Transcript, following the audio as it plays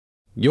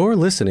You're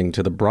listening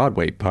to the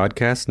Broadway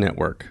Podcast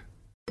Network.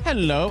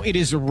 Hello, it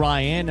is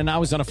Ryan, and I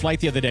was on a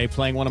flight the other day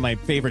playing one of my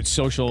favorite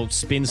social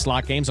spin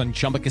slot games on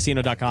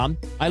ChumbaCasino.com.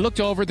 I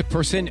looked over at the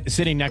person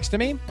sitting next to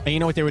me, and you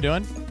know what they were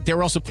doing? They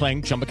were also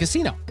playing Chumba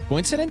Casino.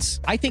 Coincidence?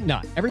 I think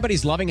not.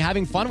 Everybody's loving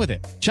having fun with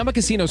it. Chumba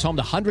Casino is home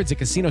to hundreds of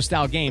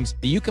casino-style games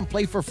that you can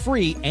play for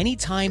free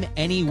anytime,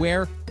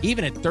 anywhere,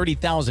 even at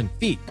 30,000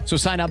 feet. So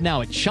sign up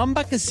now at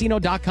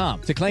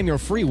ChumbaCasino.com to claim your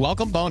free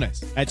welcome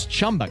bonus. That's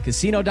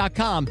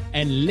ChumbaCasino.com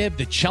and live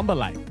the Chumba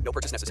life. No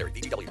purchase necessary.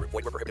 VGW. Void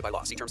where prohibited by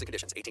law. See terms and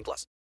conditions.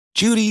 18+.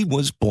 Judy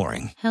was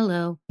boring.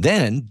 Hello.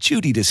 Then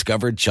Judy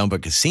discovered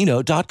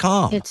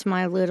ChumbaCasino.com. It's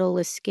my little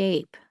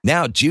escape.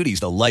 Now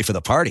Judy's the life of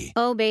the party.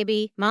 Oh,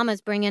 baby,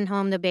 mama's bringing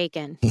home the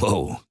bacon.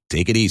 Whoa,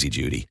 take it easy,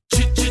 Judy.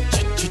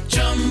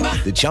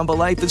 The Chumba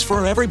life is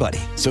for everybody.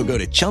 So go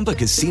to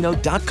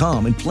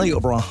ChumbaCasino.com and play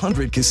over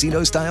 100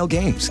 casino-style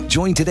games.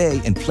 Join today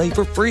and play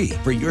for free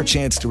for your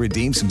chance to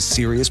redeem some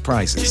serious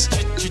prizes.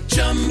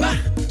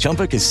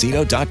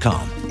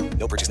 ChumbaCasino.com.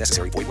 No purchase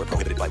necessary. Void where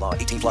prohibited by law.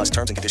 18+.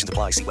 Terms and conditions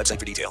apply. See website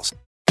for details.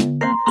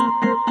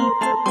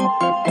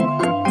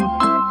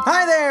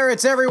 Hi there,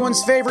 it's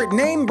everyone's favorite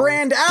name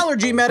brand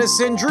allergy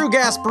medicine, Drew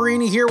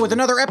Gasparini here with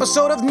another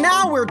episode of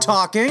Now We're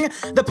Talking,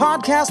 the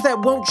podcast that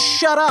won't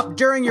shut up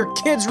during your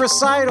kid's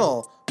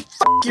recital.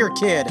 F*** your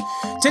kid.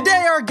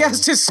 Today our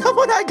guest is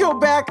someone I go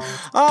back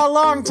a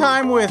long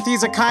time with.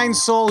 He's a kind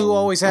soul who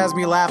always has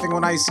me laughing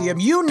when I see him.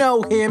 You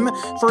know him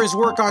for his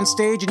work on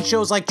stage in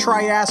shows like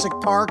Triassic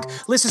Park,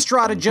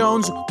 Lysistrata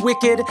Jones,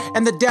 Wicked,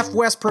 and the Deaf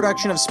West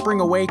production of Spring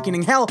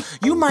Awakening. Hell,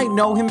 you might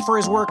know him for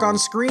his work on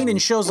screen in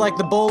shows like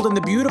The Bold and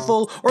the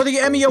Beautiful or the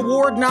Emmy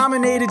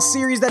Award-nominated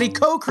series that he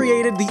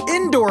co-created, The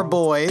Indoor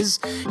Boys.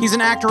 He's an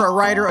actor, a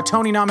writer, a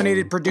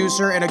Tony-nominated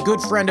producer, and a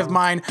good friend of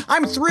mine.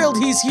 I'm thrilled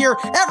he's here.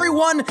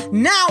 Everyone,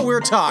 now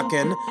we're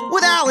talking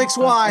with Alex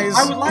Wise.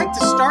 I would like to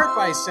start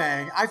by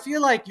saying, I feel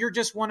like you're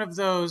just one of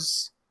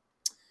those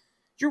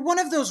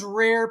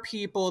rare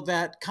people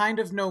that kind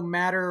of no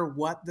matter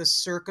what the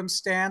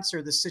circumstance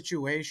or the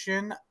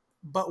situation,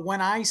 but when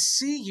I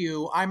see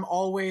you, I'm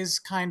always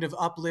kind of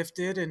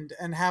uplifted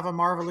and have a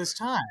marvelous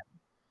time.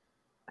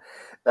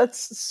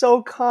 That's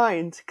so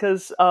kind,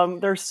 because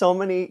there's so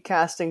many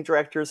casting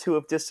directors who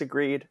have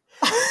disagreed.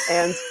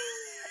 And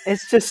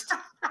it's just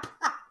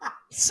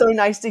so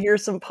nice to hear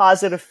some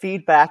positive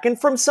feedback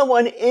and from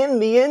someone in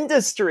the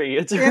industry.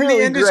 It's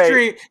really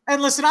great.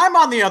 And listen, I'm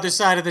on the other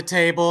side of the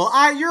table.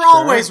 You're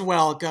always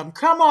welcome.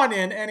 Come on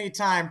in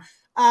anytime.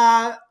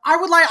 I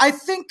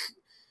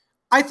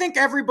think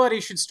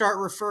everybody should start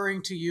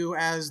referring to you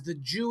as the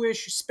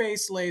Jewish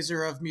space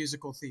laser of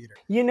musical theater.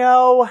 You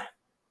know,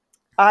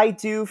 I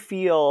do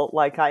feel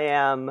like I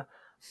am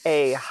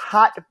a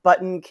hot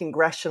button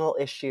congressional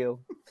issue.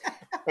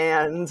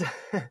 and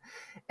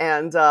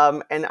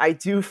I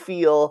do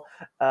feel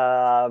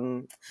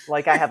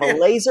like I have a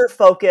laser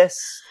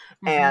focus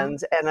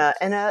and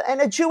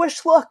a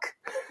Jewish look.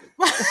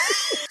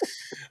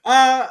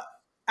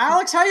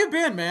 Alex, how you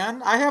been,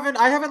 man? I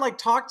haven't like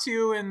talked to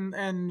you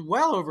in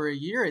well over a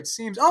year, it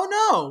seems. Oh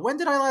no, when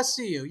did I last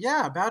see you?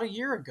 Yeah, about a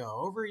year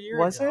ago, over a year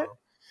ago. Was it?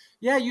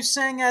 Yeah, you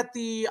sang at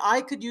the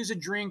I Could Use a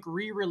Drink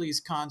re-release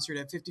concert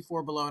at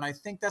 54 Below, and I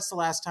think that's the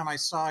last time I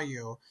saw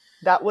you.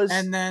 That was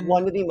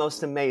one of the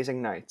most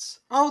amazing nights.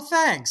 Oh,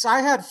 thanks.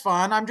 I had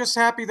fun. I'm just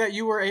happy that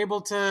you were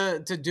able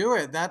to do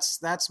it.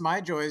 That's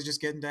my joy, is just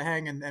getting to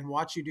hang and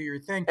watch you do your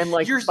thing. And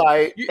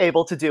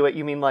able to do it,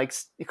 you mean like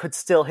you could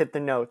still hit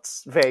the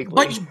notes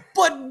vaguely.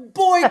 But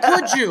boy,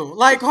 could you.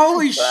 Like,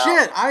 holy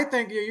shit. I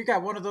think you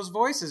got one of those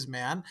voices,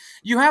 man.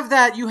 You have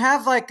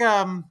like,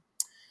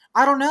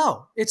 I don't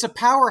know. It's a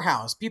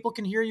powerhouse. People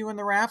can hear you in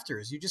the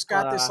rafters. You just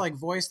got this like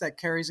voice that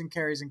carries and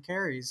carries and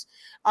carries.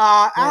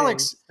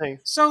 Alex,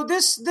 thanks. So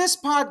this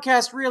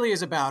podcast really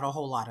is about a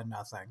whole lot of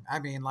nothing. I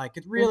mean, like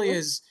it really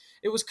is.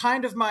 It was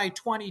kind of my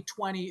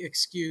 2020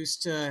 excuse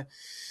to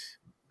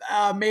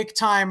make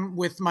time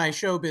with my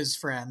showbiz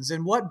friends.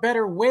 And what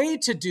better way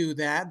to do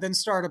that than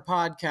start a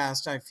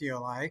podcast, I feel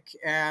like.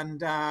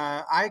 And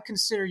I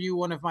consider you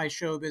one of my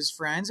showbiz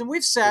friends. And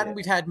we've sat and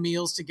we've had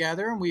meals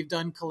together and we've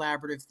done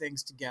collaborative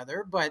things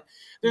together. But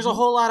there's a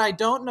whole lot I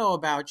don't know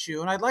about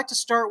you. And I'd like to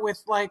start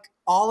with like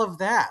all of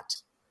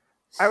that.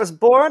 I was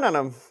born on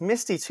a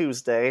misty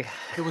Tuesday.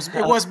 It was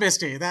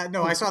misty.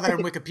 I saw that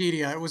on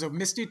Wikipedia. It was a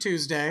misty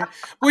Tuesday,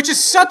 which is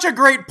such a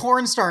great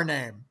porn star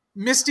name.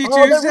 Misty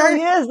Tuesday? That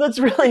really is. That's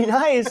really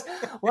nice.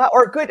 Wow,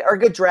 or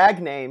good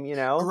drag name, you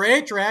know.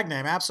 Great drag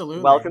name,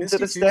 absolutely. Welcome Misty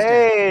to the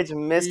Tuesday. stage,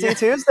 Misty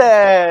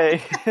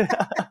Tuesday.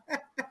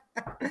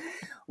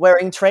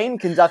 Wearing train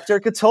conductor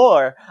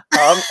couture.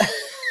 Well,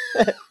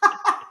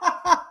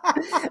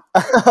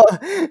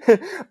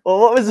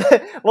 what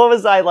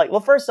was I like? Well,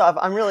 first off,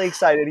 I'm really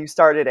excited you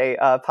started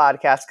a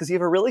podcast because you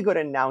have a really good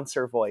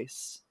announcer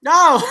voice.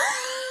 No.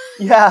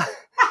 Yeah.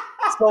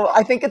 So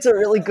I think it's a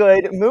really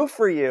good move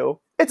for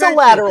you. It's a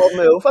lateral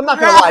move. I'm not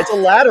going to lie, it's a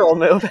lateral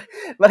move,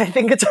 but I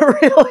think it's a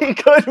really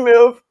good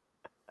move.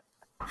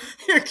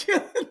 You're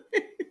killing me.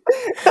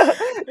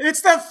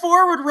 It's that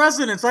forward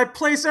resonance. I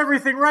place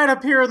everything right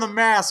up here in the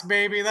mask,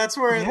 baby. That's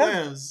where it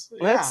lives.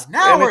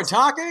 Now we're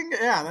talking.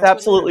 Yeah, that's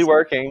absolutely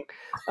working.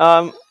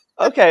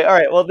 Okay, all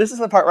right. Well, this is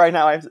the part right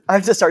now. I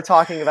have to start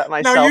talking about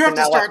myself. No, you have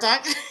to start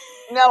talking.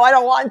 No, I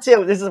don't want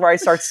to. This is where I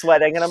start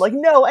sweating, and I'm like,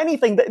 no,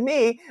 anything but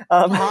me.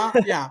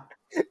 Yeah.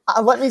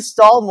 Let me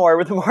stall more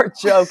with more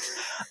jokes.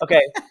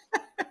 Okay.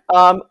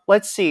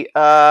 Let's see.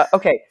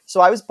 Okay,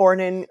 so I was born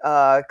in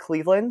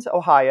Cleveland,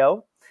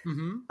 Ohio,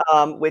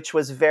 which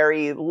was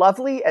very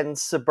lovely and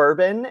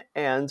suburban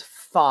and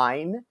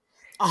fine.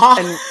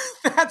 And,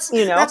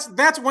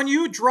 that's when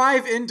you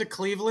drive into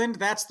Cleveland.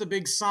 That's the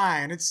big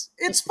sign. It's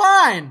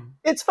fine.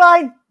 It's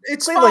fine.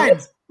 It's Cleveland,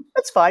 fine.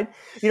 It's fine.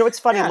 You know, it's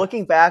funny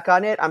looking back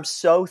on it. I'm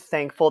so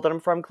thankful that I'm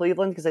from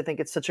Cleveland because I think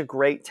it's such a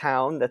great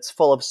town that's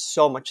full of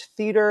so much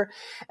theater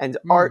and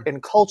art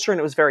and culture. And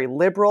it was very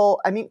liberal.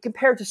 I mean,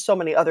 compared to so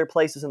many other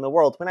places in the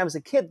world. When I was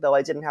a kid, though,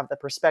 I didn't have the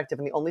perspective.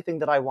 And the only thing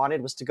that I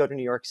wanted was to go to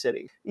New York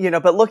City. You know,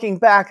 but looking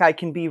back, I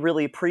can be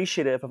really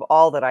appreciative of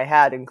all that I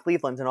had in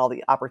Cleveland and all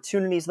the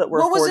opportunities that were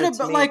afforded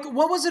to me.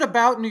 What was it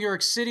about New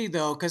York City,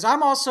 though? Because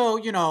I'm also,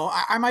 you know,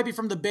 I might be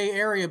from the Bay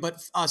Area,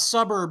 but a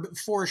suburb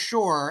for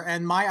sure.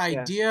 And my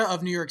idea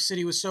of New York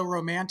City was so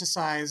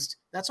romanticized.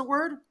 That's a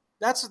word?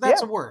 That's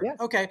a word. Yeah.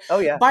 Okay. Oh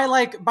yeah. By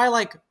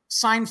like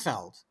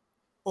Seinfeld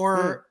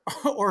or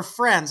or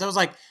Friends. I was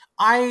like,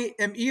 I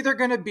am either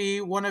going to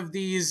be one of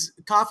these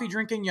coffee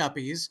drinking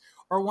yuppies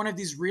or one of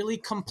these really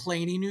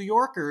complainy New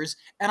Yorkers,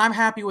 and I'm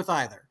happy with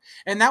either.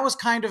 And that was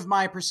kind of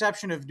my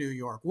perception of New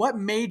York. What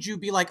made you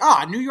be like,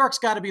 New York's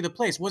got to be the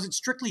place? Was it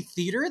strictly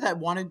theater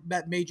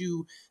that made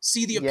you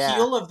see the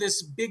appeal of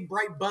this big,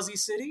 bright, buzzy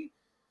city?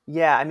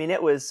 Yeah, I mean,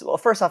 it was, well,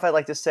 first off, I'd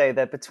like to say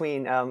that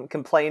between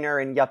complainer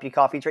and yuppie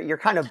coffee drink, you're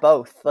kind of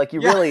both. Like, you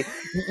really,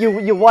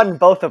 you won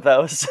both of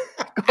those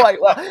quite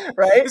well,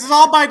 right? This is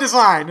all by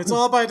design. It's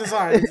all by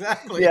design,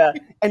 exactly. Yeah,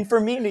 and for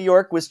me, New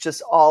York was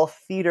just all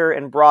theater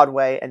and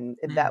Broadway, and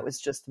that was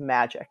just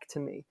magic to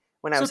me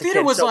when I was a kid. So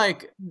theater was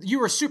like, you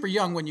were super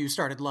young when you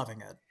started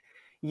loving it.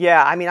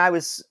 Yeah, I mean,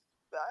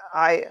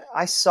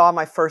 I saw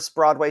my first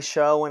Broadway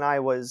show when I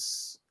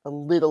was a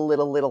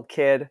little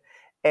kid.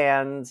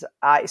 And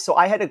I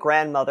had a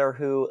grandmother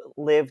who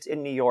lived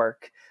in New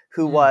York,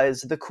 who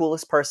was the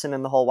coolest person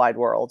in the whole wide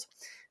world.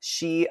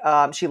 She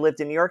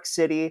lived in New York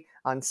City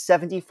on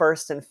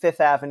 71st and 5th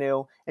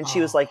Avenue, and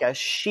she was like a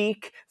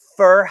chic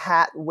fur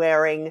hat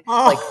wearing,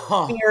 like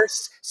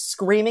fierce,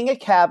 screaming at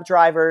cab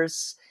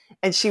drivers,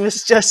 and she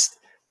was just.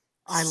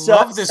 I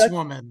love this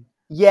woman.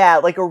 Yeah,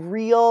 like a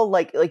real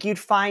like you'd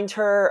find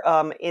her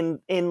in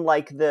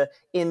the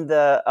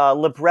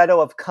libretto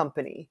of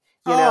Company.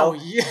 You know?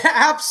 Yeah,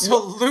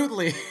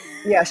 absolutely.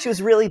 Yeah, she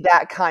was really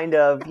that kind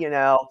of, you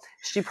know,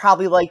 she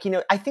probably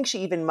I think she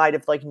even might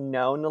have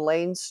known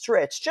Elaine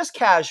Stritch just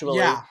casually.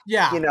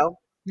 Yeah. You know?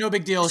 No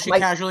big deal. She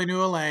casually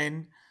knew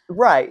Elaine.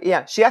 Right.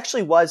 Yeah. She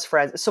actually was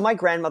friends. So my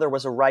grandmother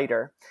was a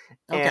writer.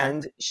 Okay.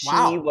 And she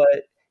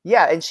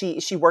and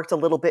she worked a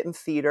little bit in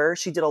theater.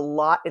 She did a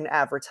lot in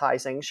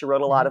advertising. She wrote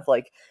a lot of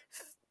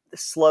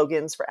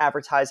slogans for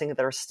advertising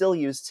that are still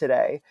used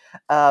today.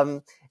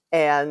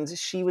 And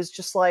she was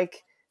just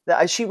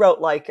she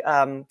wrote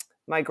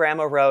my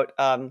grandma wrote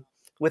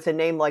with a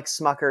name like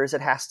Smucker's,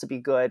 it has to be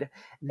good.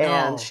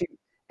 No.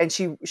 And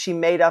she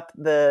made up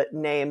the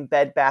name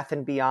Bed Bath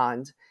and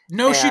Beyond.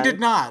 No, she did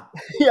not.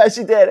 Yeah,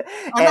 she did.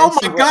 Oh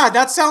my God,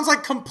 that sounds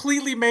like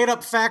completely made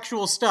up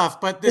factual stuff,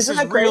 but this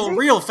is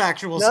real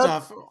factual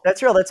stuff.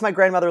 That's real. That's my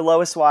grandmother,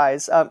 Lois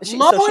Wise. Lois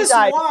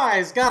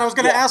Wise. God, I was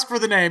going to ask for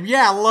the name.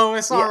 Yeah,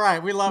 Lois. All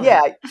right, we love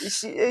it.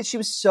 Yeah, she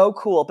was so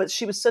cool, but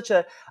she was such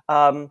a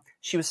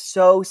she was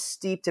so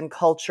steeped in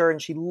culture,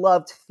 and she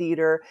loved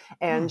theater,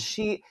 and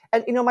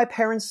my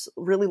parents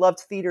really loved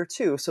theater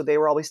too, so they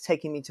were always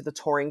taking me to the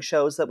touring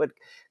shows that would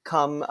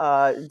come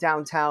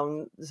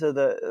downtown to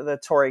the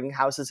touring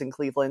houses in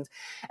Cleveland,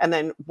 and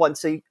then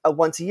once a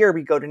year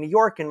we'd go to New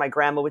York, and my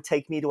grandma would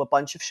take me to a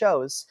bunch of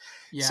shows.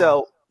 Yeah.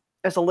 So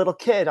as a little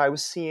kid, I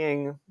was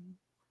seeing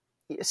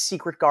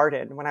Secret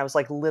Garden when I was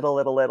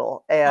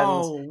little.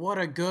 And, what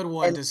a good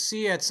one to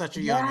see at such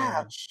a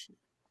young age.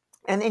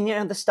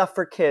 And the stuff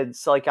for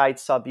kids, I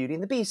saw Beauty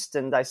and the Beast,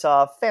 and I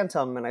saw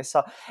Phantom,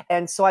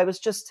 and so I was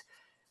just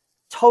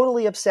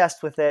totally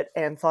obsessed with it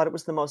and thought it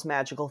was the most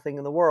magical thing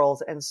in the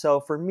world. And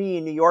so for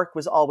me, New York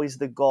was always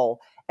the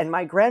goal. And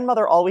my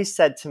grandmother always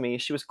said to me,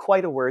 she was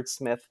quite a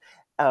wordsmith,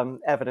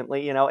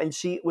 evidently, and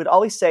she would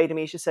always say to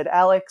me, she said,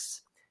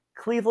 Alex,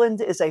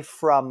 Cleveland is a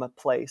from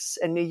place,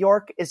 and New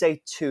York is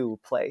a to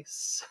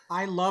place.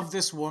 I love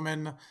this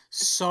woman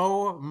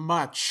so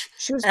much.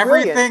 She was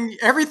brilliant.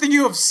 Everything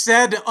you have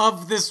said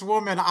of this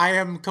woman, I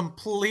am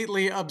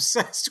completely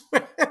obsessed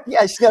with.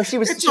 Yeah, she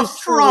was. It's a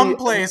from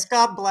place.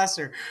 God bless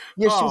her.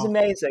 Yeah, she was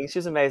amazing. She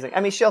was amazing. I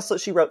mean,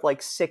 she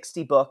wrote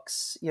 60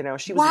 books.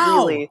 She was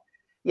really,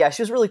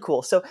 she was really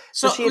cool. So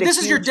this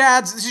is your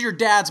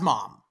dad's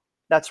mom.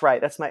 That's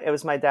right. It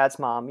was my dad's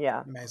mom.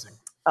 Yeah. Amazing.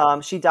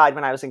 She died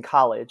when I was in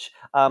college,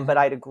 but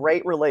I had a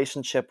great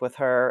relationship with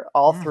her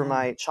all through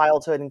my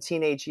childhood and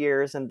teenage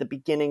years and the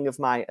beginning of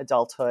my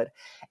adulthood.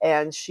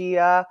 And she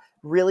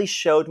really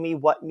showed me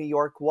what New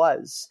York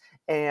was.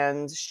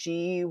 And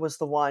she was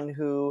the one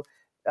who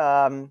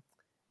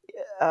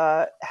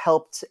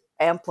helped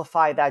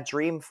amplify that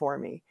dream for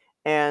me.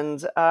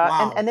 And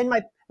and then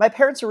my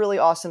parents are really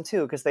awesome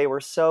too, because they were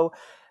so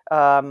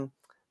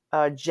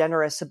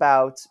generous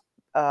about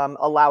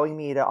allowing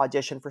me to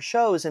audition for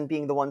shows and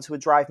being the ones who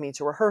would drive me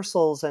to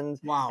rehearsals and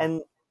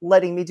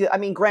letting me do. I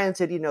mean,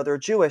 granted, they're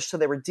Jewish, so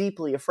they were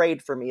deeply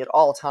afraid for me at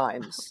all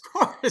times.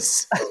 Of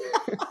course.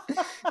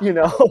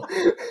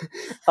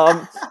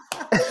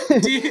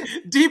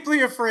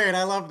 Deeply afraid.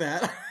 I love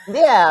that.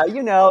 Yeah,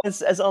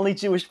 as only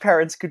Jewish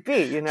parents could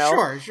be.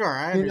 Sure.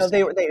 I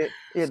understand.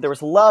 There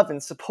was love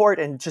and support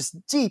and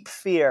just deep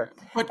fear,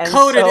 but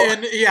coded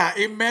in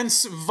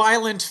immense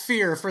violent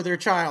fear for their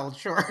child.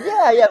 Sure.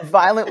 Yeah,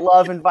 violent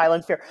love and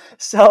violent fear.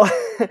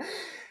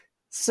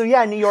 So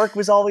yeah, New York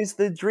was always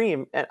the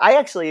dream, and I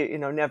actually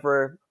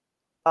never.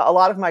 A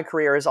lot of my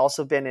career has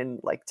also been in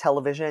like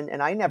television,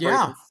 and I never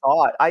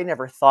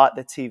thought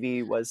that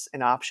TV was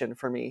an option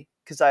for me,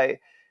 because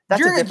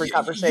that's a different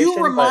conversation.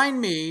 You remind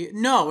me.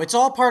 No, it's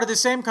all part of the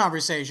same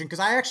conversation, because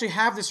I actually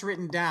have this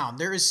written down.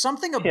 There is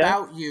something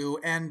about you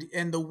and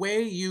the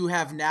way you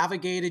have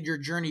navigated your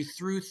journey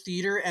through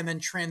theater and then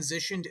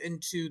transitioned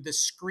into the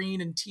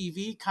screen and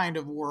TV kind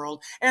of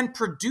world and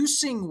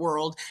producing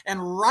world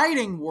and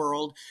writing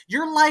world.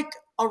 You're like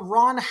a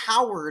Ron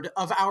Howard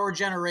of our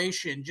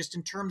generation, just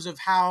in terms of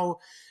how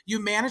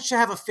you manage to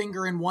have a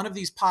finger in one of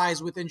these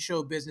pies within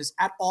show business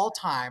at all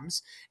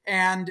times.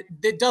 And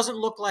it doesn't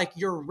look like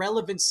your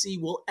relevancy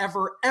will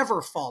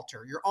ever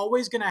falter. You're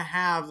always going to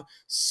have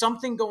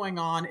something going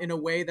on in a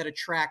way that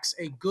attracts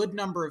a good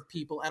number of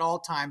people at all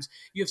times.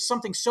 You have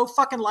something so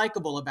fucking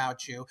likable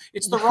about you.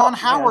 It's the Ron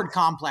Howard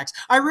complex.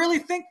 I really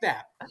think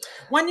that.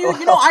 When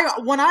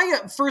when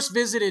I first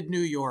visited New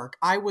York,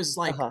 I was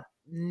like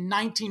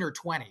 19 or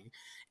 20.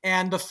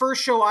 And the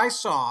first show I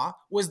saw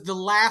was the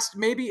last,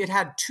 maybe it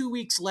had 2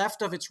 weeks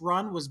left of its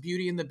run, was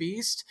Beauty and the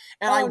Beast.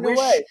 And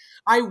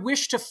I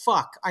wish to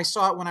fuck I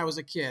saw it when I was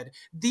a kid.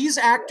 These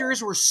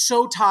actors were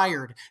so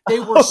tired. They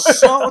were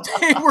so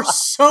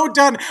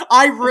done.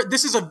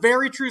 This is a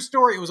very true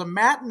story. It was a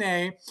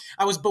matinee.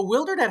 I was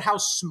bewildered at how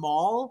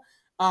small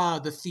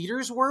the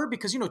theaters were,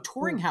 because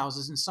touring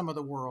houses in some of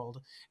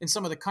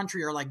the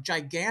country are like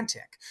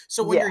gigantic.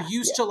 So when you're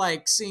used to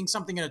like seeing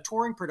something in a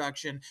touring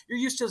production, you're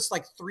used to this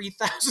like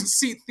 3,000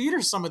 seat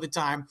theater some of the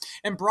time.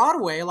 And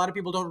Broadway, a lot of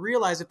people don't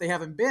realize if they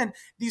haven't been,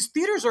 these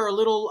theaters are a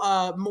little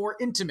more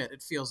intimate.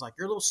 It feels like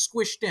you're a little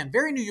squished in,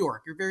 very New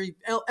York. You're very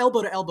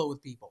elbow to elbow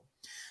with people.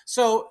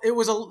 So it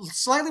was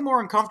slightly more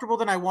uncomfortable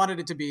than I wanted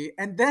it to be.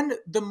 And then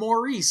the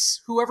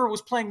Maurice, whoever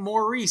was playing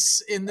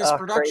Maurice in this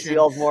production. Crazy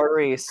old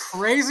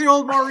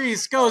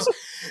Maurice goes,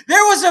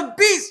 "There was a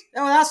beast."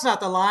 Oh, that's not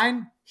the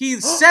line. He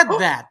said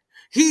that.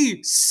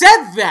 He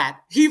said that.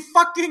 He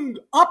fucking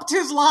upped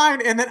his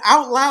line and then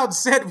out loud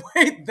said,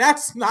 "Wait,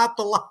 that's not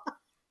the line."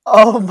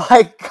 Oh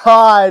my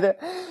God.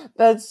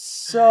 That's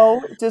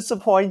so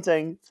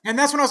disappointing. And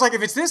that's when I was like,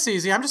 if it's this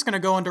easy, I'm just going to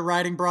go into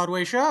writing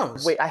Broadway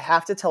shows. Wait, I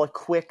have to tell a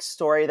quick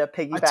story that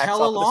piggybacks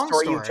off the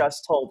story you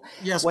just told.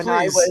 Yes, when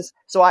please.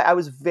 I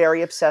was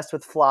very obsessed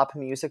with flop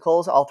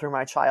musicals all through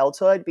my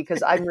childhood,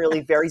 because I'm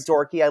really very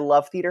dorky. I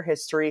love theater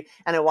history,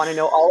 and I want to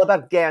know all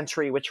about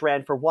Gantry, which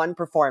ran for one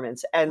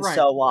performance, and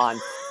so on.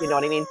 You know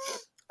what I mean?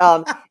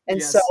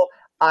 So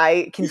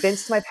I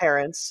convinced my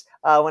parents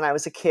when I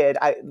was a kid.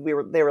 They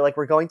were like,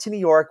 "We're going to New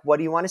York. What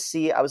do you want to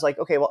see?" I was like,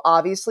 "Okay, well,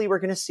 obviously we're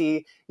going to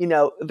see,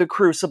 The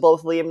Crucible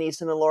with Liam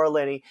Neeson and Laura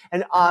Linney,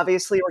 and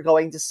obviously we're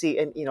going to see,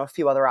 and a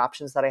few other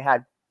options that I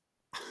had."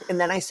 And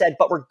then I said,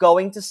 "But we're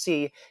going to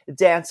see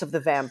Dance of the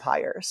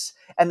Vampires."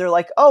 And they're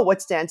like, "Oh,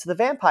 what's Dance of the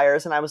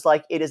Vampires?" And I was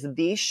like, "It is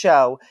the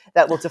show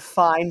that will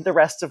define the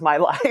rest of my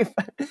life."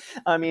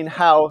 I mean,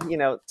 how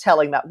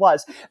telling that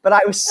was. But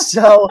I was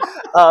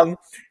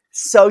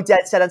so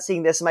dead set on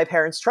seeing this, and my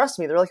parents trust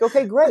me. They're like,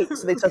 "Okay, great."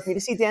 So they took me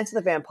to see Dance of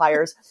the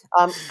Vampires.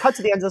 Cut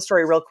to the end of the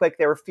story real quick.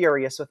 They were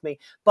furious with me.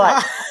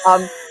 But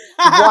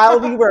while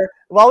we were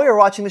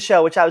watching the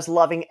show, which I was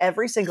loving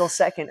every single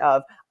second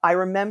of, I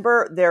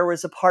remember there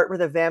was a part where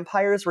the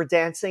vampires were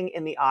dancing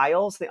in the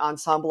aisles, the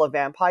ensemble of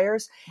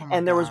vampires.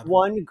 And there was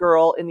one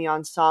girl in the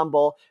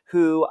ensemble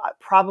who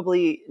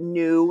probably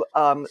knew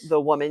the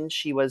woman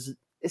she was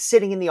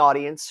sitting in the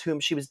audience, whom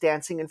she was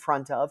dancing in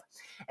front of.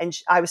 And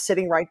I was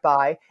sitting right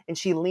by, and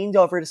she leaned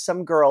over to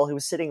some girl who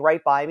was sitting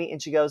right by me,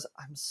 and she goes,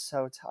 "I'm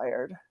so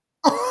tired."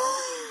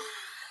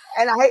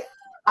 And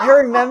I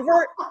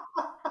remember,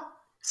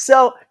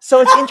 so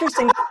it's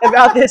interesting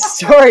about this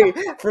story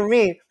for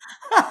me,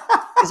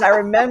 is I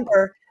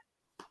remember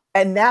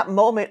in that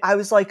moment, I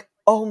was like,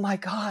 "Oh my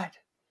God,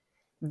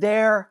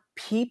 they're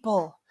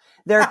people.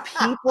 There are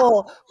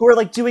people who are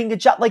like doing a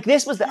job." Like,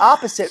 this was the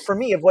opposite for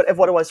me of what it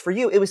was for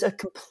you. It was a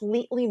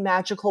completely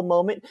magical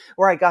moment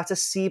where I got to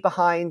see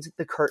behind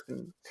the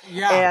curtain.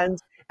 Yeah.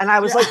 And I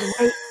was like,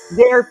 wait,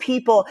 they're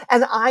people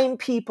and I'm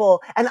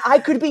people and I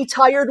could be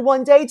tired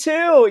one day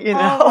too, you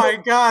know? Oh my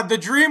God. The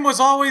dream was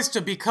always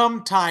to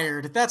become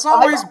tired. That's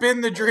always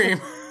been the dream.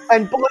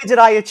 And boy, did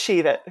I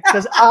achieve it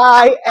because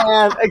I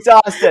am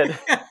exhausted.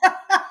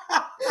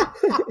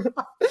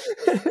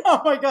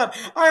 Oh my God.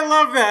 I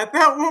love that.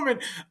 That woman,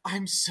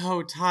 I'm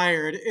so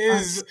tired,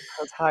 is.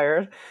 I'm so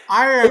tired.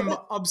 I am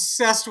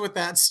obsessed with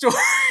that story.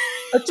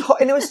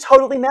 And it was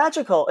totally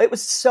magical. It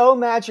was so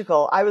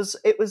magical. I was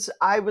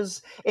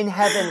in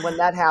heaven when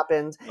that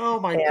happened. Oh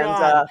my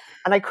God.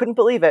 And I couldn't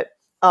believe it.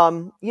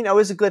 It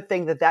was a good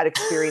thing that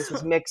experience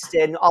was mixed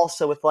in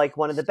also with like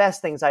one of the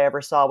best things I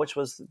ever saw, which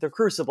was The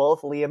Crucible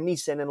with Liam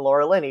Neeson and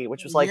Laura Linney,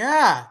 which was like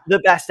the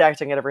best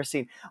acting I'd ever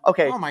seen.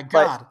 Okay. Oh my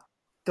God.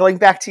 Going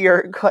back to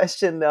your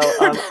question though,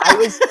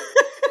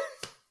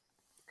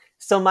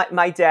 So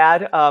my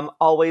dad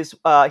always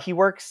he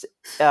works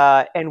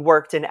and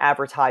worked in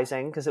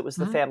advertising because it was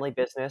the family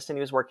business, and he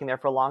was working there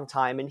for a long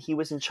time, and he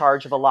was in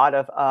charge of a lot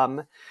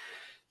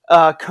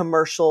of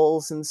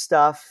commercials and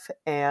stuff,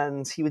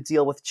 and he would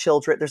deal with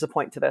children. There's a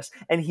point to this,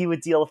 and he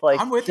would deal with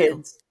like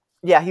kids.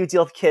 You. Yeah, he would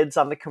deal with kids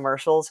on the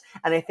commercials,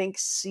 and I think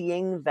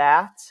seeing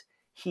that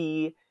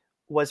he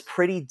was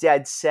pretty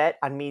dead set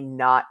on me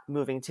not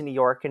moving to New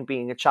York and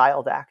being a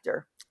child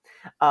actor.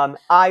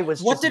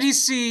 What did he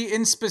see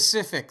in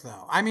specific,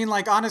 though? I mean,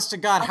 like, honest to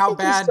God, how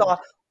bad?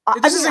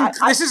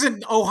 This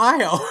isn't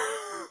Ohio.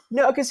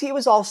 No, because he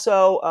was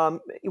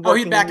also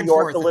working in New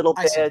York a little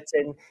bit,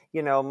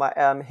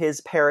 and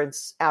his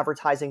parents'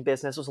 advertising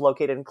business was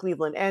located in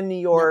Cleveland and New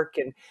York,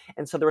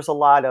 and so there was a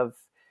lot of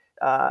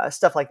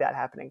stuff like that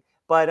happening.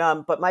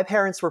 But my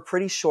parents were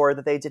pretty sure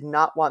that they did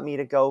not want me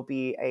to go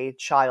be a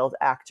child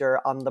actor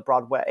on the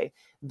Broadway,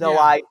 though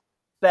I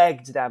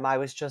begged them. I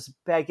was just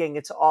begging.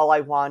 It's all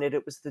I wanted.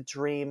 It was the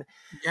dream.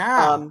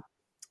 Yeah.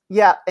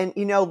 And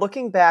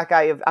looking back,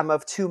 I'm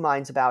of two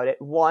minds about it.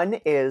 One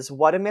is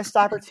what a missed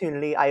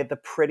opportunity. I had the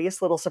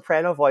prettiest little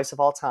soprano voice of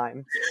all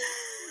time.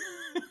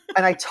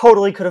 And I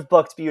totally could have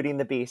booked Beauty and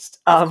the Beast.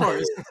 Of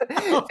course.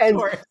 Of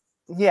course.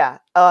 Yeah.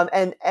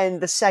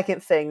 And the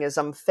second thing is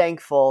I'm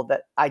thankful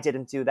that I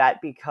didn't do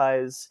that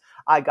because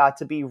I got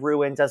to be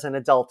ruined as an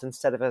adult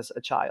instead of as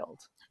a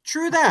child.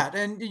 True that,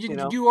 and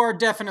you are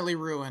definitely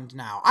ruined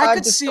now. I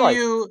could see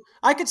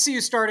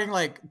you starting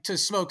like to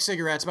smoke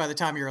cigarettes by the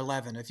time you're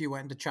 11 if you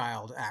went into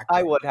child acting.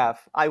 I would have.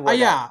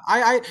 Yeah,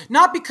 I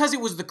not because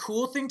it was the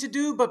cool thing to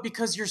do, but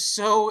because you're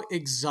so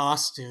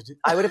exhausted.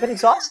 I would have been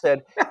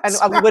exhausted, and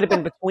I would have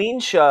been between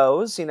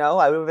shows.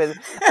 I would have been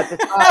at the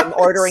time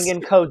ordering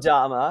in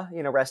Kodama.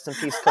 Rest in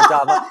peace,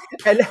 Kodama,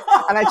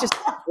 and I just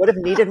would have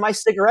needed my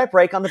cigarette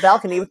break on the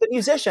balcony with the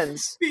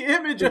musicians. The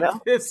image of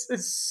this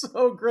is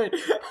so great.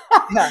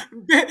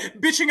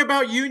 Bitching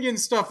about union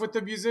stuff with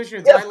the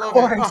musicians. I love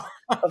it.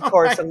 Of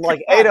course. I'm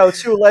like,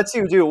 802 lets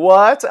you do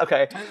what?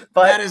 Okay.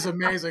 But that is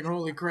amazing.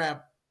 Holy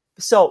crap.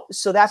 So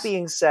that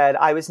being said,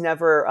 I was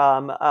never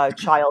a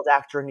child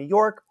actor in New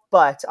York,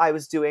 but I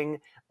was doing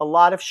a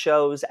lot of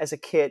shows as a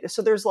kid.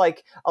 So there's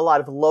like a lot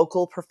of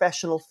local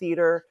professional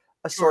theater,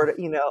 a sort of,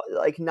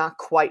 like not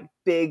quite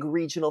big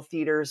regional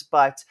theaters,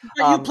 but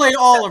you played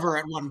Oliver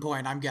at one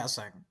point, I'm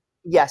guessing.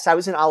 Yes, I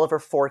was in Oliver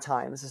 4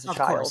 times as a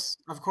child.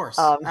 Of course.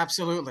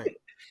 Absolutely.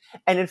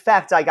 And in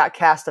fact, I got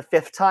cast a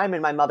 5th time,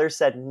 and my mother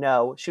said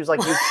no. She was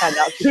like, "You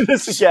cannot do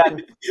this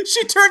again."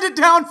 She turned it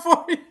down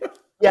for you.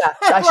 Yeah,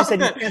 she said,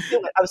 "You can't do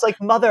it." I was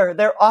like, "Mother,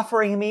 they're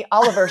offering me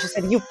Oliver." She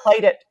said, "You've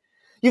played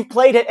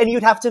it, and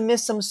you'd have to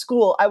miss some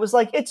school." I was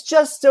like, "It's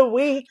just a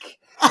week,"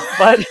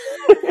 but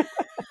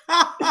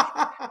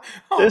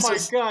oh my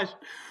gosh,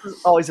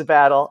 always a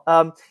battle.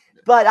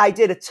 But I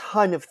did a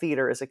ton of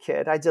theater as a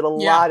kid. I did a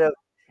lot of.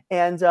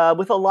 And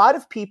with a lot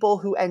of people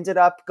who ended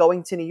up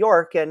going to New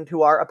York and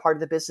who are a part of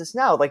the business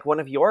now, like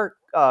one of your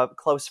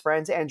close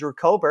friends, Andrew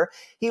Kober,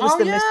 he was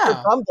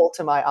Mr. Bumble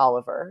to my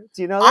Oliver.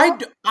 Do you know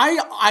that?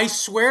 I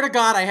swear to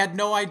God, I had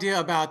no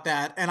idea about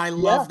that, and I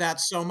love that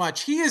so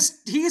much. He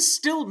is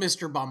still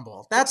Mr.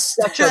 Bumble. That's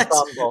a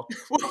Bumble.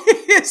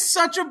 He is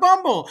such a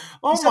Bumble.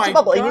 Oh my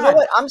God! And you know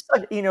what? I'm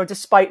such,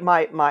 despite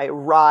my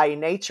wry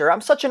nature,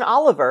 I'm such an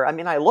Oliver. I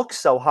mean, I look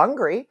so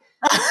hungry.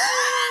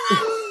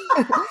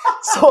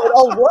 So it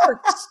all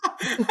works.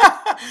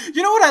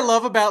 You know what I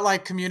love about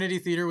like community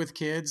theater with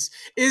kids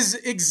is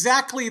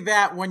exactly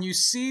that. When you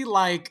see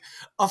like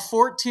a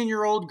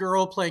 14-year-old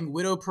girl playing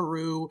Widow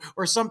Peru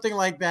or something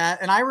like that.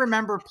 And I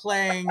remember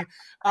playing,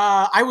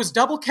 I was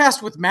double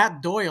cast with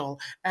Matt Doyle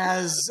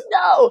as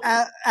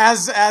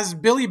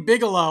Billy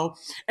Bigelow,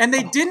 and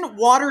they didn't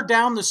water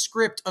down the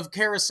script of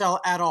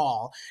Carousel at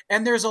all.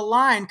 And there's a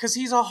line, because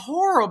he's a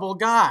horrible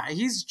guy.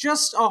 He's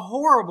just a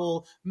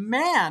horrible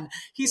man.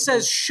 He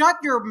says, "Shut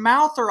your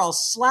mouth or I'll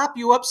slap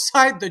you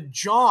upside the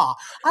jaw."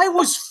 I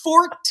was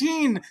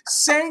 14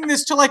 saying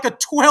this to like a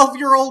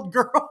 12-year-old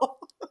girl.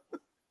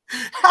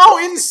 How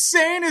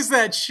insane is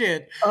that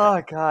shit?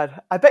 Oh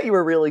God. I bet you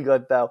were really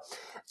good though.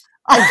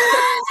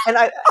 And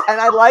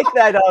I like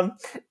that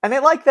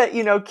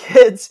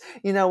kids,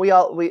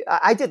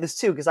 I did this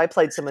too because I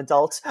played some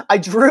adults. I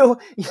drew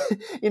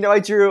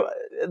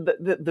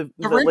the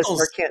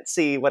listener can't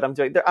see what I'm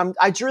doing.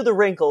 I drew the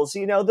wrinkles,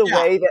 way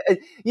that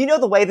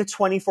the way the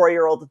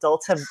 24-year-old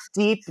adults have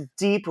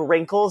deep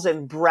wrinkles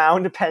and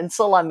brown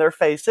pencil on their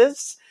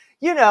faces,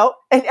 and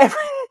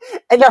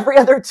every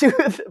other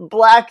tooth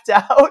blacked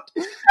out.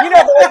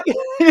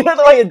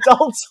 The way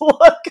adults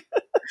look.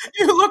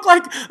 You look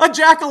like a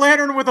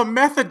jack-o'-lantern with a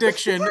meth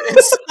addiction.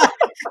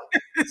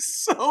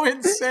 It's so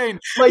insane.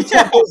 My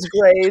temples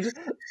grayed.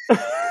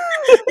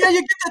 Yeah,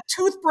 you get the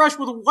toothbrush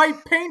with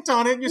white paint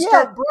on it and you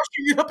start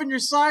brushing it up in your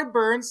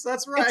sideburns.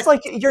 That's right. It's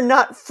like you're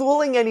not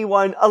fooling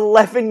anyone,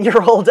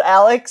 11-year-old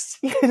Alex.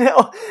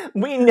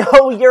 We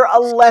know you're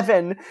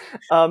 11.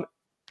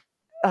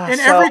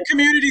 In every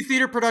community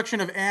theater production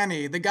of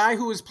Annie, the guy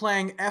who was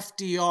playing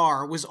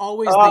FDR was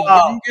always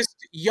the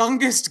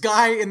youngest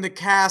guy in the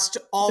cast,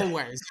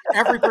 always.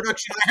 Every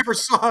production I ever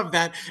saw of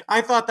that,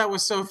 I thought that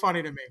was so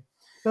funny to me.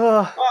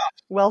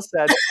 Well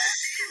said.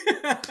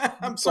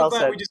 I'm so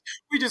glad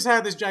we just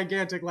had this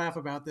gigantic laugh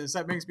about this.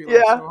 That makes me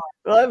laugh so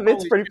hard. Well,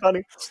 it's pretty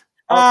funny.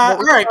 All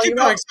right, keep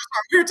going.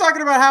 We were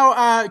talking about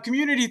how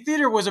community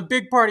theater was a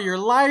big part of your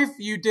life.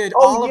 You did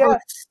Oliver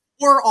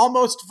 4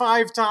 almost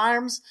 5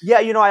 times. Yeah,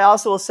 I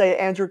also will say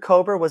Andrew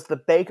Kober was the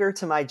baker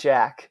to my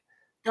Jack.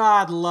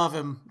 God love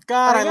him.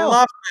 God, I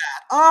love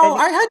that. Oh,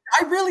 I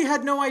really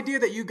had no idea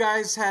that you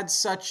guys had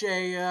such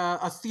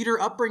a theater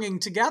upbringing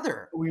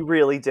together. We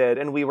really did,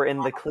 and we were in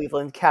the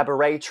Cleveland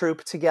Cabaret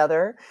Troupe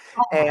together.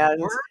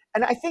 And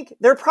I think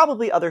there are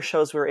probably other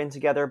shows we were in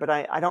together, but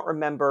I don't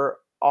remember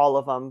all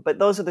of them. But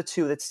those are the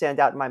 2 that stand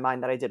out in my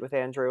mind that I did with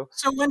Andrew.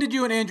 So when did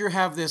you and Andrew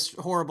have this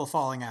horrible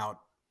falling out?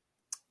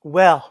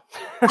 Well.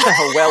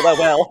 I've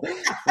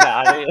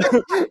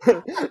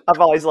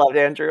always loved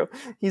Andrew.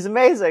 He's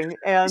amazing.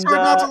 And he's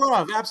hard not to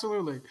love,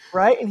 absolutely.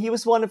 Right? And he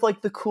was one of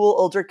the cool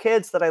older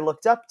kids that I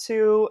looked up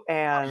to.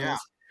 And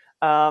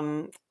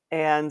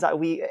and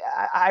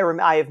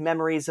I have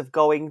memories of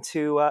going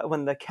to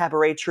when the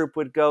cabaret troupe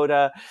would go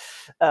to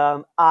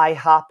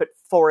IHOP at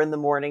 4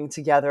 a.m.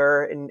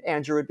 together, and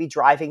Andrew would be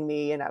driving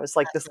me, and I was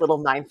like this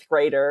little 9th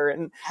grader,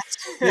 and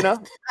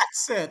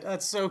that's it.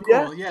 That's so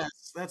cool. Yeah.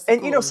 Yes, that's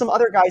and some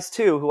other guys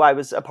too who I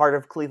was a part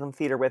of Cleveland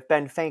Theater with.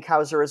 Ben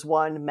Fankhauser is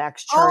one,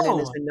 Max Chernin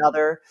is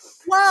another.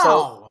 Wow.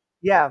 So,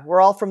 yeah,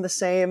 we're all from the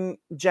same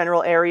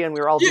general area, and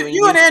we were all doing.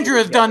 You and Andrew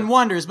have done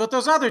wonders, but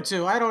those other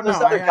 2, I don't know.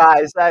 Those other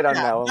guys, I don't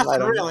know.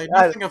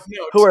 Nothing of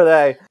note. Who are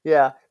they?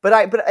 Yeah, but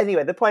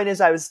anyway, the point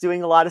is, I was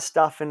doing a lot of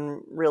stuff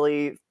and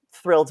really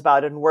thrilled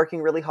about it, and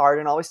working really hard,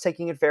 and always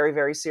taking it very,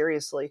 very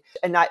seriously.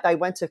 And I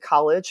went to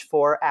college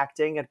for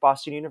acting at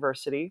Boston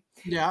University.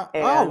 Yeah.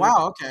 Oh,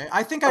 wow. Okay.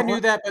 I think I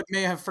knew that, but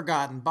may have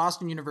forgotten.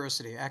 Boston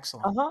University.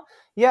 Excellent.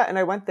 Yeah, and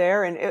I went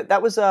there, and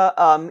that was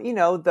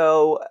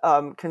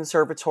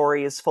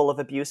conservatory is full of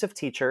abusive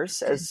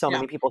teachers, as so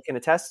many people can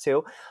attest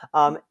to.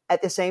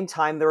 At the same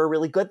time, there were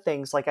really good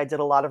things. Like I did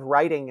a lot of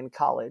writing in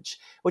college,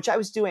 which I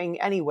was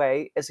doing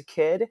anyway as a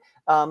kid,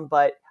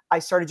 but I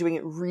started doing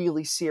it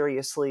really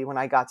seriously when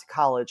I got to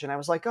college. And I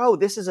was like, oh,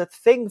 this is a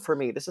thing for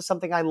me. This is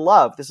something I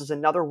love. This is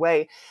another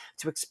way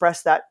to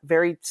express that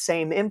very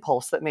same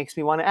impulse that makes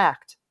me want to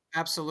act.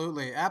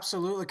 Absolutely.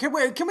 Absolutely. Can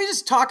we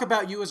just talk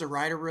about you as a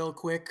writer real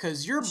quick?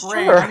 Because your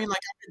brain, Sure. I mean,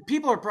 like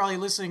people are probably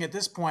listening at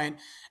this point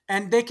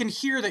and they can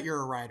hear that you're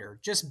a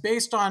writer just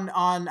based on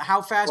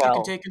how fast you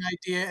can take an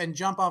idea and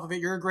jump off of it.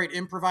 You're a great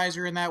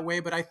improviser in that way,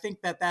 but I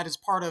think that is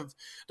part of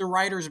the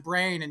writer's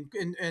brain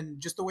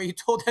and just the way you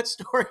told that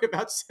story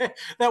about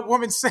that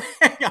woman saying,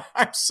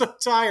 I'm so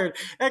tired.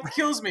 That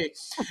kills me.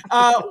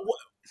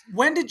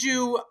 When did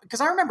you,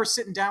 because I remember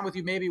sitting down with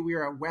you, maybe we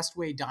were at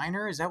Westway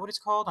Diner. Is that what it's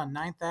called on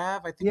 9th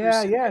Ave? I think.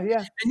 Yeah.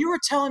 And you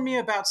were telling me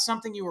about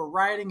something you were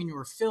writing and you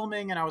were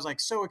filming, and I was like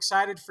so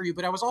excited for you.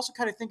 But I was also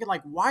kind of thinking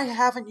like, why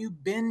haven't you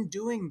been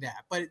doing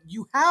that? But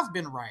you have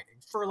been writing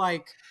for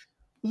like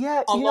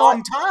a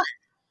long time.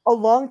 A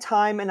long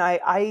time, and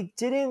I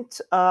didn't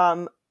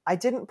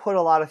put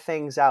a lot of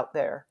things out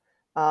there.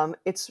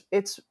 It's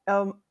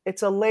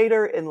a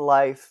later in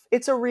life.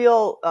 It's a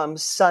real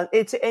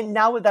and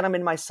now that I'm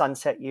in my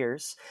sunset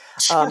years,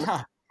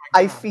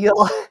 I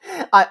feel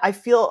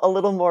a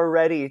little more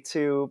ready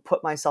to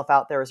put myself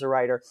out there as a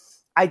writer.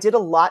 I did a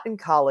lot in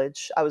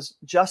college. I was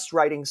just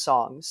writing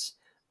songs.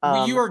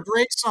 You are a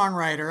great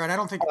songwriter, and I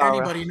don't think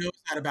anybody knows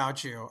that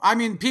about you. I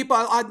mean,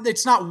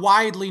 it's not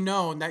widely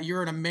known that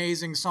you're an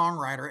amazing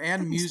songwriter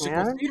and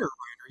musical theater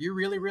writer. You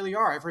really, really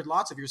are. I've heard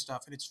lots of your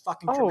stuff, and it's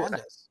fucking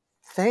tremendous.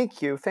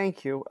 Thank you.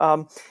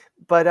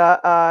 But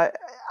I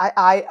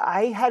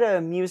had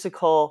a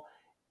musical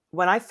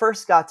when I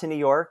first got to New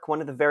York. One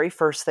of the very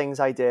first things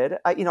I did,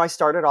 I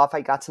started off,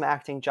 I got some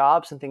acting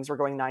jobs and things were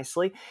going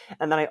nicely.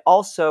 And then I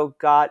also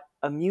got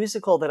a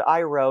musical that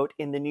I wrote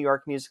in the New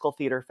York Musical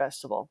Theater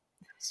Festival.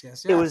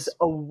 Yes. It was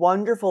a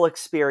wonderful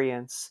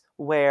experience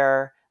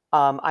where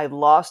I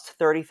lost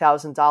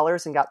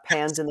 $30,000 and got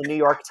panned in the New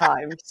York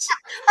Times.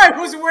 I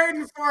was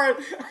waiting for it.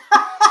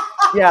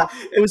 Yeah,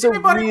 it was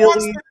Anybody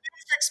wants the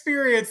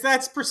experience.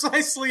 That's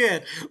precisely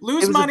it.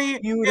 Lose It was money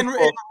in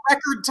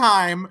record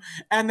time,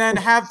 and then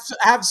have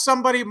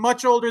somebody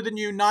much older than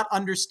you not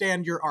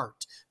understand your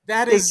art.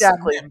 That is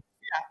exactly.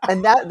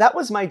 And that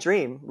was my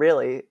dream,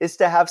 really, is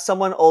to have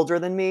someone older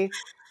than me,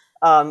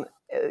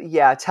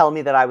 tell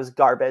me that I was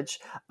garbage.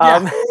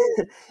 Yeah.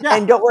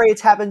 And don't worry,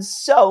 it's happened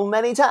so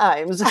many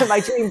times. My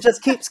dream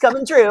just keeps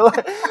coming true.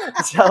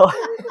 So,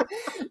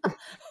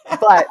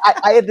 but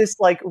I had this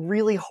like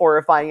really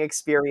horrifying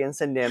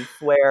experience in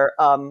Nymph where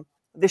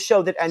the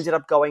show that ended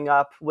up going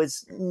up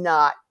was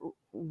not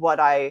what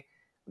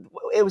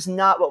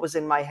was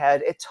in my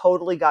head. It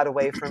totally got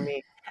away from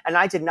me. And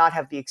I did not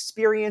have the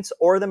experience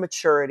or the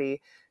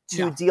maturity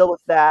to deal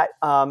with that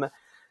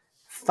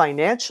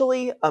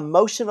financially,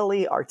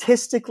 emotionally,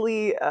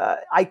 artistically.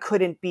 I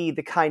couldn't be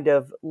the kind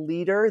of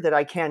leader that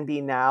I can be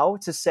now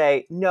to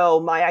say, no,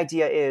 my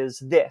idea is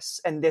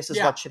this, and this is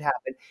what should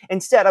happen.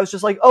 Instead, I was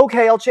just like,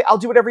 okay, I'll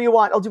do whatever you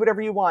want. I'll do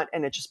whatever you want.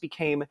 And it just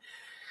became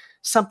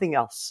something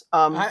else.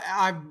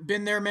 I've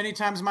been there many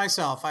times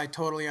myself. I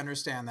totally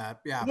understand that.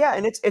 Yeah. Yeah.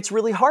 And it's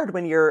really hard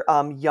when you're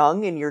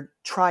young and you're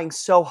trying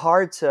so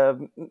hard to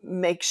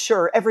make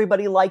sure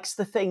everybody likes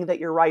the thing that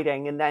you're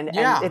writing. And then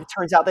and it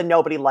turns out that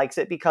nobody likes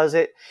it because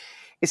it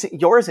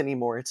isn't yours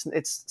anymore.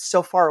 It's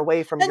so far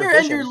away from your vision.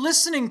 And you're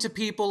listening to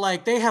people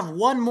like they have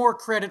one more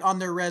credit on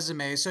their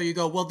resume. So you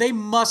go, well, they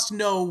must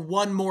know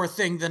one more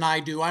thing than I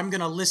do. I'm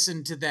going to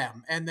listen to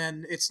them. And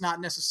then it's not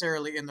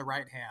necessarily in the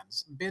right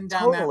hands. Been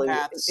down that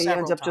path several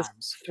ends up times.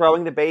 Just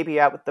throwing the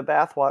baby out with the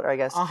bathwater, I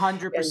guess.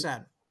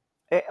 100%.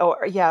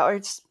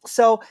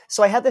 So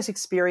I had this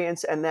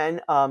experience, and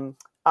then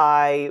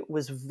I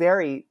was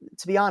to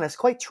be honest,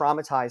 quite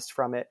traumatized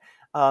from it.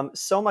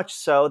 So much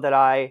so that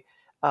I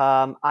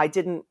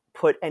didn't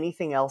put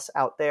anything else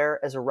out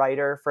there as a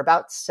writer for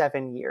about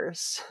 7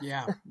 years.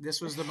 Yeah, this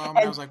was the moment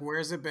I was like,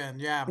 where's it been?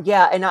 Yeah.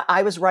 Yeah, and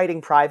I was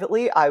writing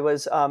privately.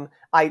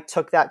 I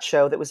took that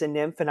show that was in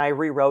Nymph and I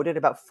rewrote it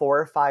about 4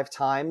 or 5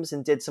 times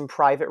and did some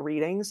private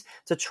readings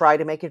to try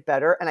to make it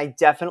better. And I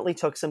definitely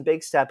took some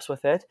big steps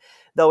with it,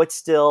 though it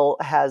still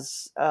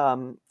has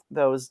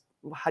those,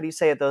 how do you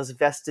say it, those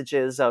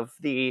vestiges of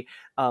the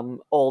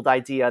old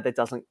idea that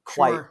doesn't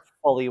quite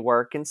fully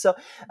work. And so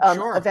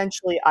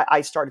eventually I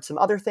started some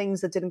other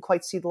things that didn't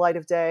quite see the light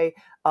of day.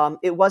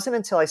 It wasn't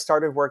until I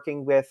started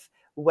working with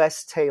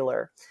Wes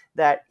Taylor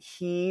that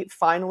he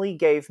finally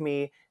gave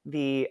me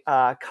the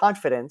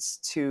confidence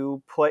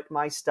to put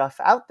my stuff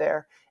out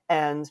there.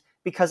 And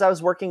because I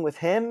was working with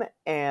him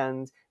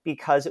and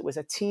because it was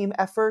a team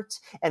effort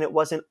and it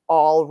wasn't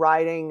all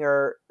riding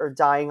or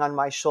dying on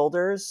my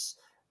shoulders,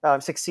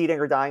 succeeding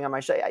or dying on my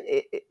show.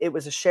 It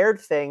was a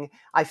shared thing.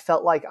 I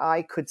felt like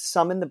I could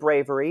summon the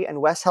bravery, and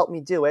Wes helped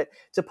me do it,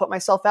 to put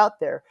myself out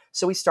there.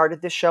 So we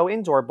started this show,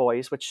 Indoor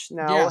Boys, which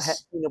now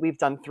we've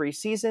done 3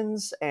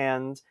 seasons,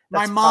 and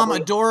my mom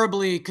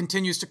adorably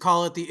continues to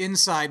call it the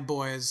Inside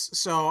Boys.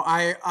 So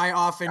I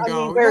often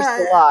go, where's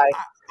the lie?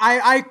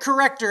 I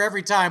correct her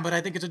every time, but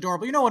I think it's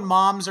adorable. You know, when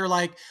moms are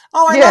like,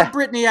 "Oh, I love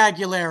Britney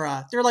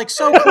Aguilera," they're like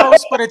so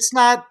close, but it's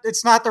not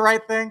the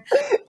right thing.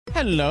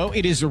 Hello,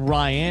 it is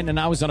Ryan, and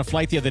I was on a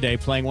flight the other day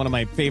playing one of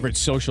my favorite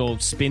social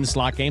spin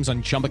slot games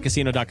on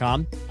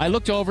ChumbaCasino.com. I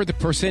looked over at the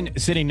person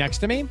sitting next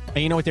to me, and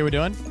you know what they were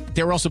doing?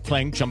 They were also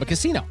playing Chumba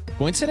Casino.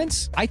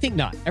 Coincidence? I think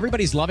not.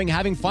 Everybody's loving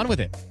having fun with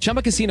it.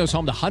 Chumba Casino is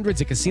home to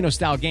hundreds of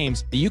casino-style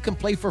games that you can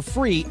play for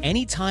free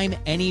anytime,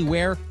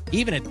 anywhere,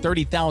 even at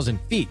 30,000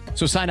 feet.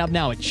 So sign up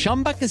now at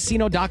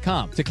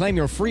ChumbaCasino.com to claim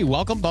your free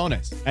welcome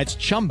bonus. That's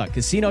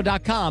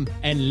ChumbaCasino.com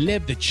and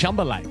live the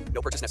Chumba life.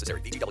 No purchase necessary.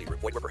 VGW.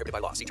 Void where prohibited by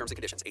law. See terms and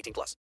conditions.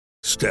 18+.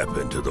 Step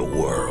into the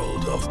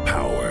world of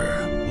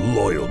power,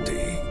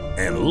 loyalty,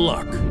 and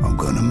luck. I'm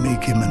gonna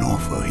make him an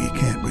offer he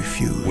can't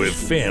refuse. With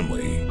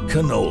family,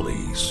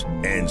 cannolis,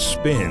 and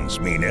spins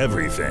mean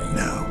everything.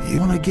 Now, you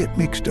wanna get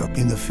mixed up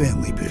in the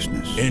family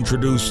business.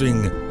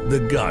 Introducing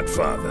The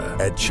Godfather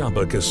at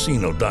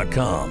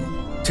ChumbaCasino.com.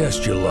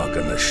 Test your luck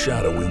in the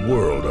shadowy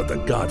world of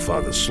The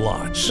Godfather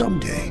slot.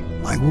 Someday,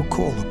 I will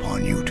call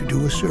upon you to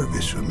do a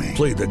service for me.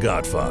 Play The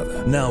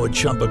Godfather, now at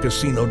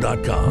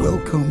ChumbaCasino.com.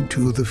 Welcome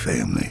to the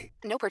family.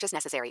 No purchase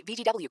necessary.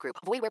 VGW Group.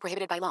 Void where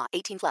prohibited by law.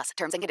 18+.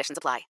 Terms and conditions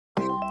apply.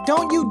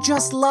 Don't you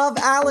just love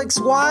Alex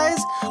Wise?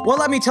 Well,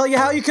 let me tell you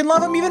how you can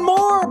love him even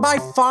more by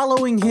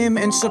following him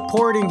and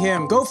supporting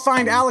him. Go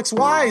find Alex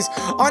Wise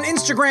on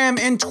Instagram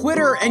and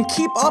Twitter and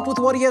keep up with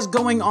what he has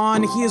going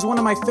on. He is one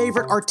of my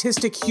favorite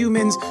artistic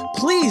humans.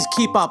 Please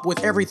keep up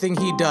with everything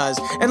he does.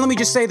 And let me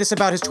just say this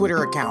about his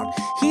Twitter account.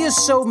 He is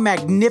so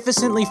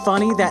magnificently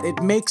funny that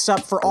it makes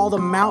up for all the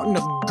mountain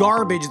of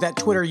garbage that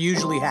Twitter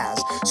usually has.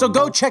 So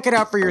go check it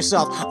out for yourself.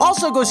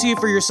 Also go see it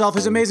for yourself,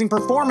 his amazing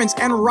performance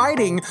and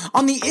writing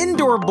on the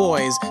Indoor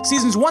Boys.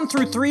 Seasons 1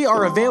 through 3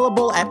 are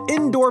available at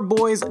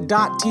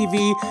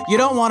indoorboys.tv. You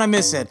don't want to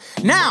miss it.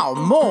 Now,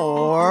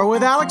 more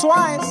with Alex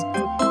Wise.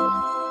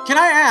 Can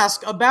I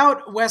ask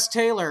about Wes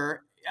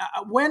Taylor?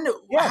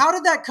 How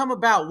did that come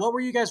about? What were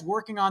you guys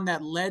working on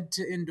that led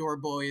to Indoor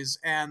Boys?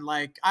 And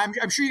like, I'm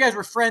sure you guys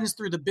were friends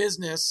through the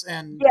business.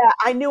 And yeah,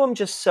 I knew him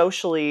just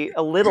socially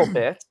a little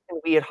bit.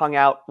 we had hung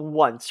out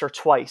once or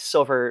twice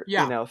over,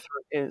 Yeah.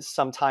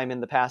 some time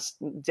in the past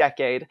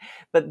decade.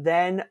 But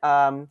then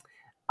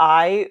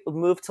I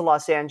moved to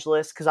Los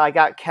Angeles because I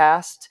got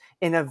cast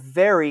in a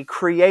very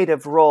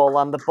creative role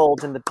on The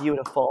Bold and the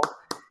Beautiful,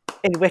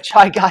 in which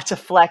I got to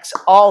flex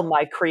all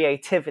my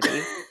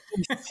creativity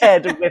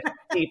instead with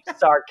deep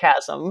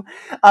sarcasm.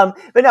 But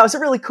no, it's a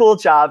really cool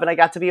job, and I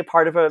got to be a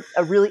part of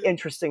a really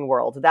interesting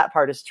world. That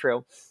part is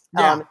true.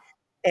 Yeah.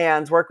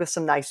 And work with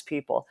some nice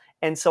people.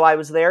 And so I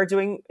was there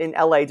in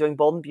LA doing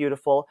Bold and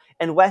Beautiful,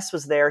 and Wes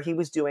was there. He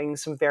was doing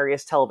some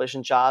various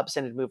television jobs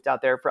and had moved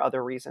out there for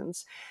other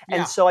reasons. Yeah.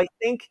 And so I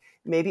think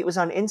maybe it was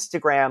on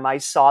Instagram, I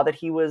saw that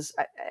he was,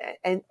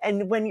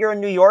 and when you're a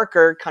New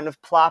Yorker kind of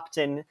plopped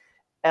in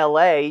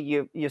LA,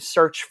 you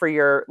search for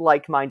your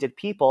like-minded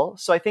people.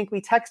 So I think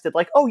we texted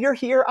like, "Oh, you're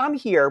here, I'm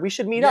here. We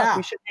should meet up.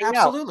 We should hang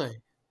out."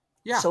 Absolutely.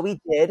 Yeah. So we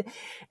did.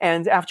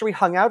 And after we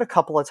hung out a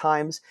couple of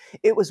times,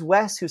 it was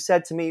Wes who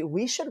said to me,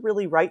 "We should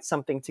really write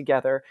something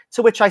together."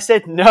 To which I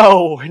said,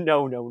 no.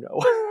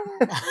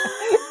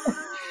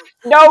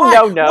 No.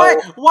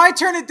 Why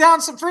turn it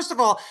down? So first of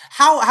all,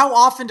 how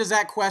often does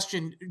that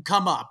question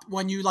come up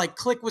when you like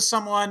click with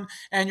someone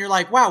and you're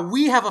like, wow,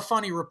 we have a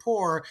funny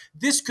rapport.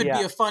 This could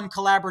be a fun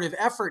collaborative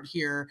effort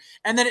here.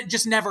 And then it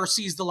just never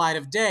sees the light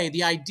of day.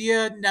 The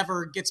idea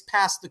never gets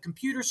past the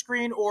computer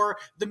screen, or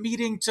the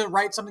meeting to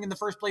write something in the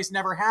first place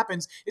never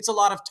happens. It's a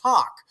lot of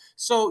talk.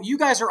 So you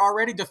guys are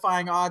already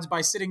defying odds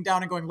by sitting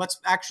down and going, let's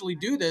actually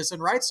do this and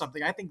write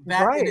something. I think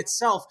that in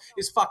itself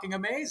is fucking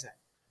amazing.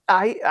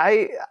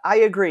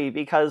 I agree,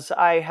 because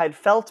I had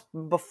felt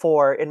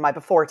before in my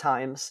before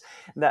times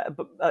that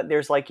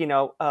there's like,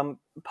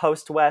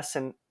 post Wes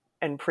and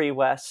pre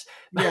Wes,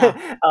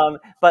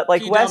 but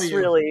like PW. Wes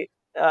really,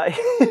 P.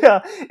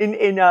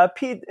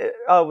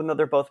 Oh no,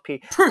 they're both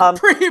P.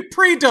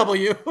 Pre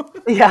W.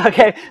 Yeah.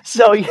 Okay.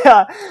 So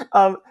yeah.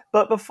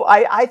 But before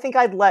I think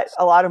I'd let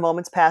a lot of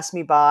moments pass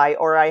me by,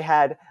 or I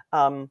had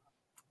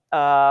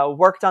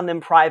worked on them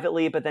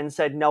privately, but then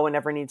said no one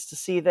ever needs to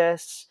see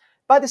this.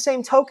 By the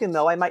same token,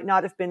 though, I might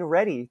not have been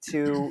ready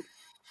to.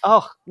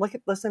 Oh,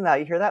 listen to that!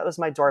 You hear that? It was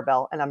my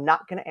doorbell, and I'm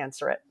not going to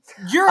answer it.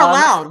 You're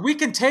allowed. We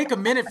can take a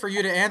minute for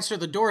you to answer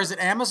the door. Is it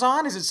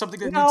Amazon? Is it something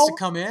that needs to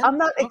come in? I'm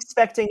not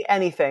expecting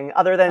anything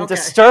other than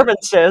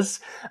disturbances.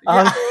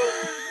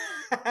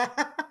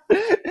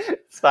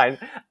 It's fine.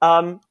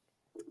 But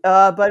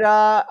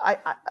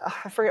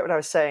I forget what I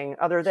was saying.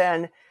 Other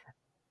than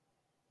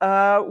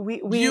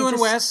we you and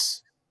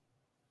Wes,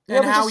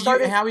 and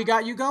how he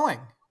got you going.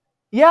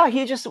 Yeah,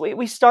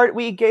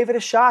 we gave it a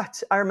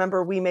shot. I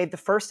remember we made the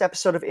first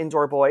episode of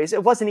Indoor Boys.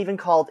 It wasn't even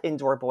called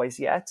Indoor Boys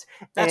yet.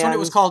 That's when it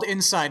was called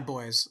Inside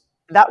Boys.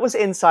 That was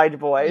Inside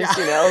Boys,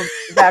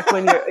 back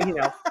when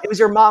it was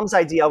your mom's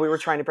idea we were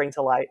trying to bring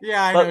to light.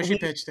 Yeah, I know, she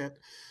pitched it.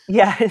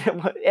 Yeah,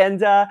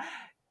 and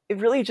it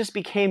really just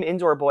became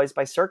Indoor Boys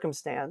by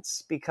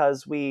circumstance,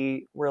 because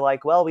we were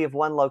like, well, we have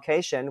one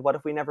location. What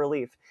if we never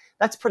leave?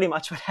 That's pretty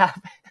much what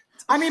happened.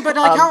 I mean, but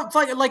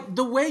like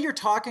the way you're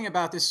talking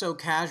about this so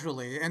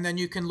casually, and then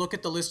you can look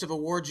at the list of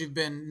awards you've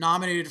been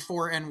nominated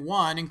for and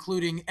won,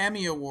 including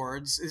Emmy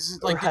Awards. Is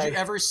it like, right.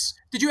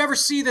 did you ever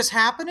see this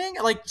happening?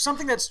 Like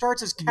something that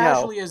starts as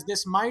casually as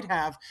this might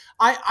have.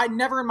 I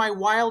never in my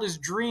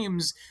wildest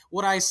dreams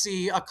would I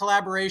see a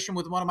collaboration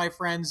with one of my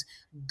friends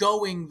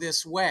going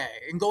this way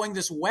and going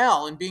this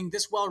well and being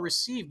this well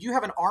received. You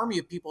have an army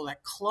of people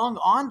that clung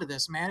on to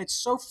this, man. It's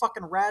so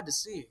fucking rad to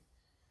see.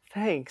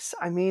 Thanks.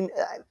 I mean,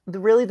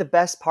 really the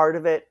best part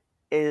of it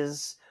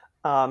is,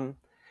 I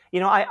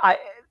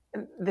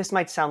this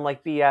might sound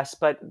like BS,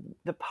 but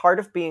the part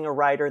of being a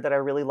writer that I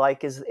really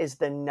like is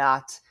the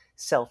not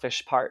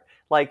selfish part.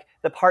 Like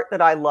the part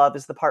that I love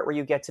is the part where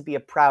you get to be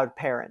a proud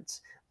parent.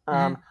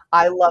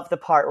 I love the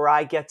part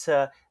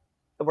where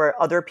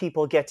where other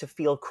people get to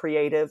feel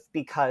creative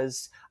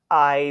because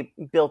I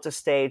built a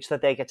stage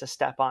that they get to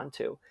step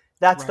onto.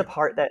 That's the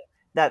part that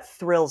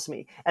thrills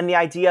me. And the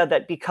idea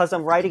that because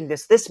I'm writing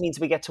this means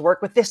we get to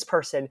work with this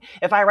person.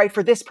 If I write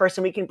for this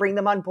person, we can bring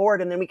them on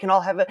board and then we can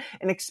all have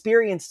an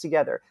experience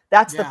together.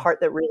 That's the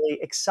part that really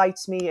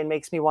excites me and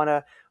makes me want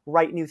to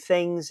write new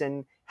things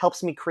and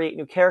helps me create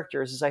new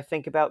characters as I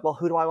think about, well,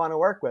 who do I want to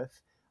work with?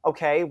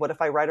 Okay, what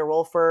if I write a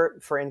role for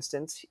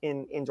instance,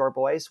 in Indoor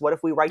Boys? What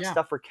if we write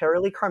stuff for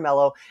Carolee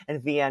Carmello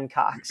and Vienne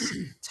Cox?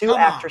 Two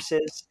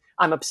actresses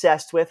I'm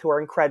obsessed with who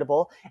are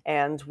incredible.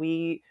 And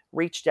we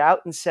reached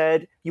out and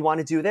said, you want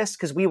to do this?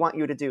 Because we want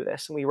you to do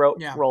this. And we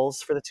wrote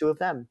roles for the two of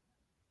them.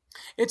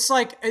 It's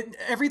like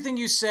everything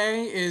you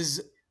say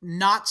is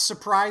not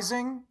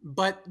surprising,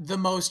 but the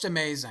most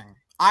amazing.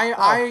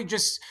 I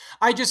just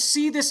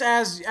see this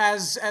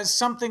as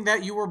something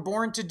that you were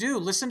born to do.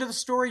 Listen to the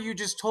story you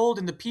just told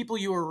and the people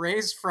you were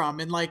raised from.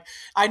 And like,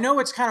 I know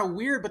it's kind of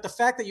weird, but the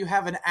fact that you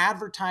have an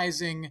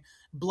advertising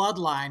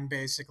bloodline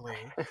basically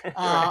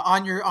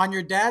on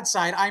your dad's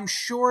side, I'm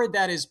sure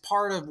that is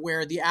part of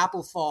where the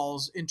apple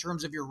falls in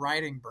terms of your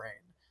writing brain.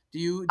 Do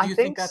you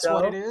think that's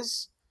what it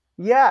is?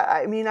 Yeah,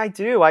 I mean, I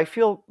do. I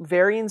feel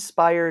very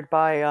inspired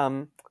by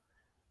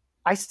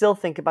I still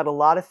think about a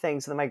lot of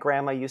things that my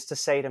grandma used to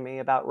say to me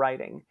about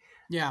writing.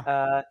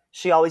 Yeah.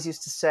 She always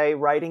used to say,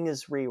 writing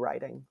is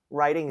rewriting.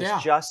 Writing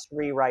is just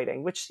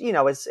rewriting, which,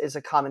 is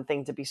a common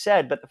thing to be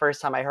said. But the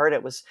first time I heard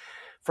it was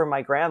from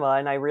my grandma.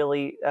 And I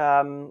really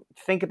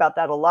think about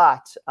that a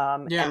lot.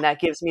 And that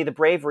gives me the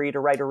bravery to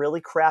write a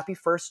really crappy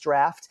first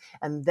draft.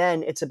 And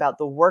then it's about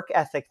the work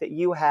ethic that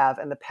you have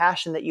and the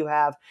passion that you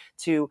have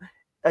to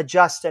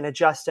adjust and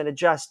adjust and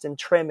adjust and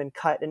trim and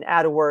cut and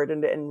add a word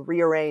and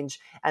rearrange.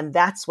 And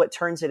that's what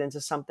turns it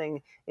into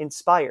something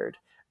inspired.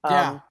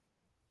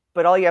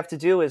 But all you have to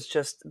do is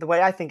just, the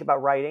way I think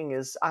about writing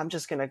is, I'm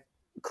just going to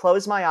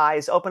close my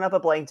eyes, open up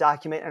a blank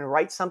document, and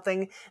write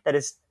something that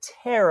is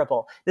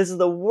terrible. This is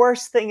the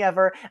worst thing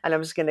ever. And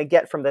I'm just going to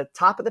get from the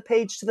top of the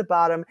page to the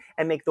bottom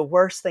and make the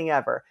worst thing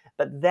ever.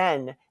 But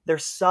then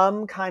there's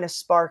some kind of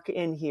spark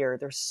in here.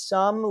 There's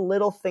some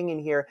little thing in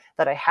here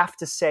that I have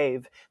to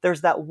save.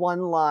 There's that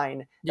one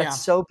line that's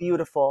so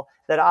beautiful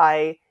that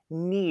I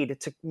need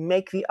to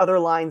make the other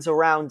lines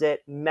around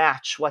it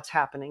match what's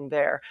happening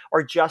there,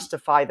 or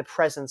justify the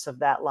presence of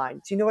that line.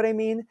 Do you know what I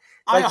mean?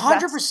 I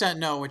 100%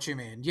 know what you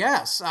mean.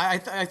 Yes. I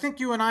think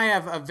you and I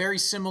have a very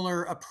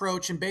similar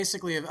approach and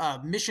basically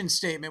a mission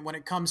statement when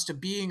it comes to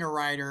being a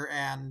writer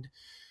and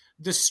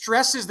the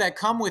stresses that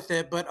come with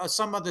it. But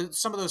some of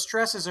those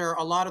stresses are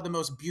a lot of the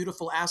most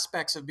beautiful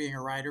aspects of being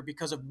a writer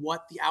because of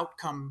what the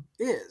outcome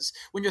is.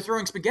 When you're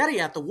throwing spaghetti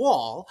at the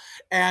wall,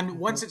 and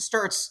once it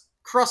starts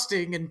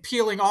crusting and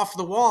peeling off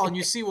the wall and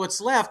you see what's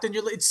left and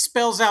it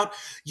spells out,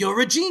 "You're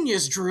a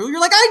genius, Drew."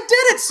 You're like, I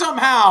did it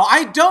somehow.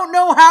 I don't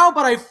know how,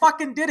 but I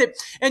fucking did it.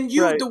 And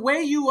the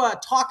way you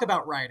talk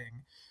about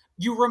writing,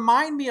 you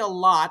remind me a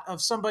lot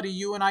of somebody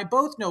you and I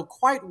both know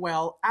quite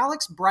well.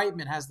 Alex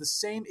Brightman has the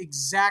same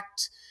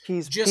exact...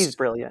 He's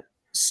brilliant.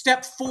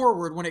 Step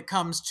forward when it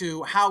comes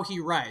to how he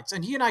writes.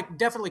 And he and I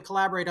definitely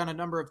collaborate on a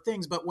number of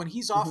things, but when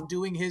he's off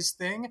doing his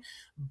thing,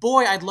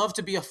 boy, I'd love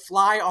to be a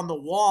fly on the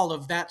wall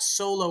of that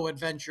solo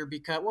adventure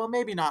because, well,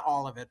 maybe not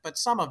all of it, but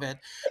some of it,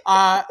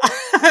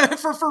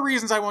 for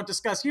reasons I won't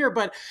discuss here.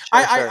 But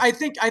I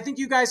think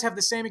you guys have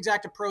the same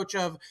exact approach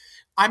of,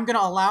 I'm going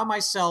to allow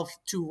myself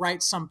to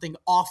write something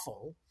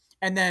awful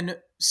and then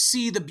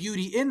see the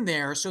beauty in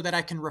there so that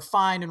I can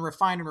refine and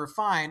refine and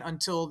refine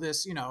until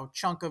this,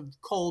 chunk of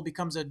coal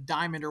becomes a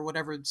diamond or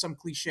whatever some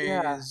cliche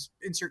is.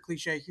 Insert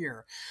cliche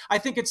here. I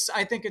think it's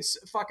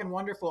fucking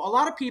wonderful. A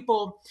lot of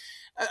people,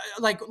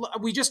 like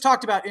we just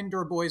talked about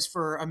Indoor Boys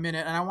for a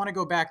minute, and I want to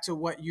go back to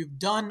what you've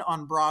done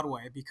on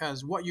Broadway,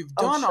 because what you've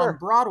done on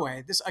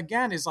Broadway, this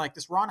again is like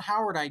this Ron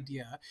Howard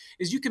idea,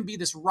 is you can be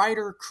this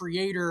writer,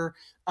 creator,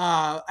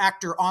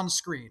 actor on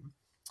screen.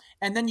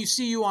 And then you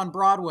see you on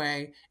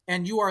Broadway,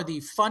 and you are the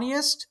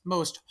funniest,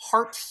 most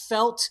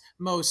heartfelt,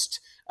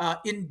 most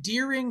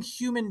endearing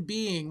human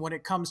being when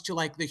it comes to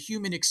like the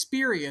human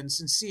experience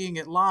and seeing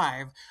it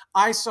live.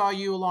 I saw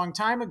you a long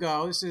time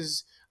ago. This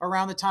is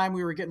around the time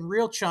we were getting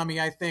real chummy,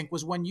 I think,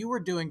 was when you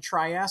were doing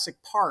Triassic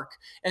Park.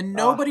 And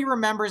nobody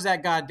remembers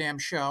that goddamn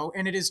show.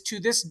 And it is to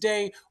this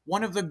day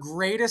one of the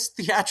greatest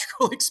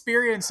theatrical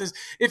experiences.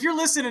 If you're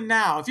listening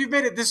now, if you've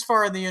made it this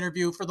far in the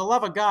interview, for the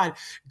love of God,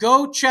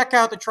 go check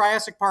out the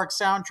Triassic Park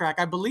soundtrack.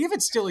 I believe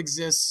it still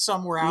exists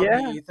somewhere out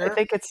in the ether. I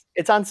think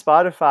it's on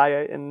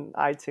Spotify and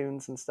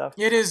iTunes and stuff.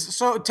 It is.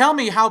 So tell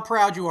me how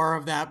proud you are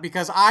of that,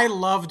 because I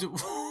loved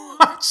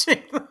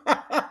watching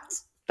that.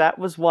 That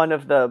was one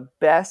of the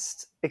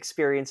best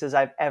experiences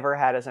I've ever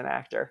had as an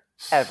actor,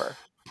 ever.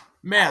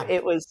 Man,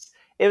 it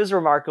was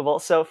remarkable.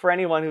 So for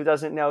anyone who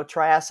doesn't know,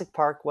 Triassic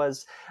Park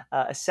was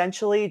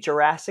essentially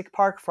Jurassic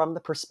Park from the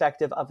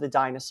perspective of the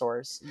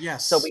dinosaurs.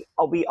 Yes. So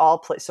we all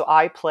play. So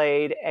I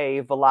played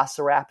a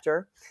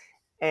velociraptor,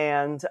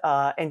 and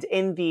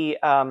in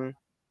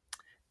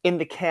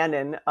the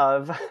canon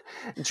of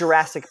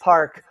Jurassic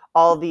Park,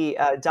 all the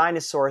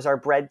dinosaurs are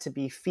bred to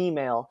be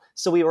female.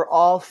 So we were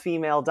all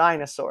female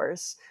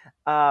dinosaurs.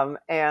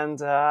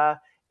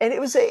 And it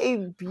was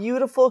a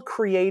beautiful,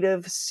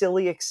 creative,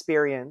 silly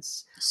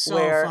experience. So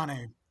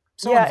funny.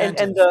 So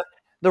inventive. And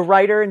the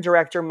writer and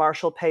director,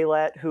 Marshall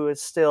Paylett, who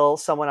is still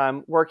someone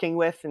I'm working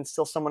with and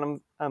still someone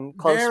I'm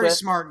close with. Very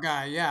smart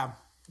guy, yeah.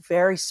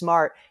 Very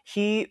smart.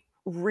 He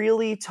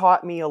really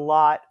taught me a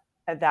lot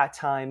at that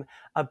time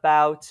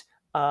about...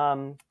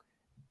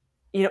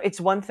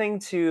 it's one thing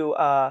to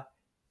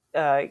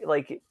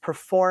like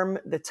perform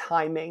the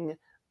timing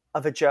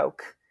of a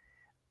joke,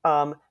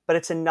 but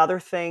it's another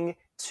thing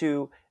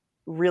to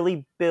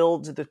really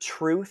build the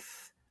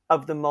truth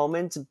of the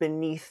moment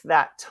beneath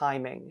that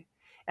timing.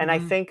 And I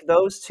think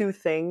those two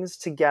things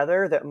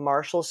together that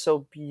Marshall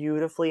so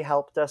beautifully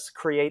helped us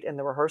create in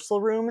the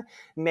rehearsal room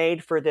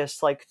made for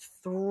this like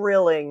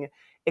thrilling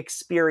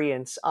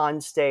experience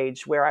on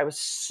stage where I was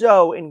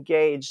so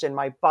engaged in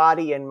my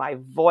body and my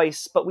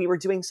voice, but we were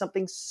doing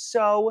something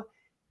so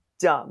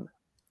dumb.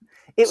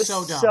 It was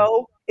so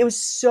dumb. It was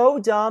so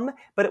dumb,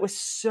 but it was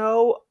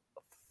so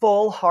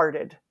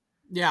full-hearted.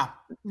 Yeah.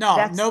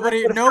 No,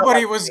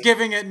 nobody was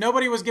giving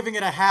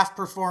it a half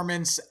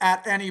performance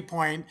at any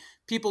point.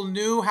 People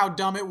knew how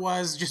dumb it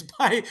was just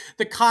by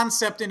the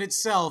concept in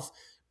itself.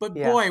 But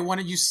Yeah. boy,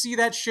 when you see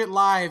that shit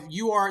live,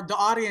 the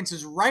audience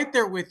is right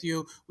there with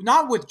you,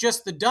 not with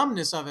just the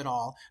dumbness of it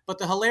all, but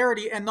the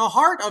hilarity and the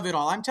heart of it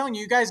all. I'm telling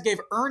you, you guys gave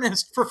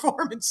earnest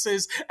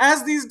performances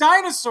as these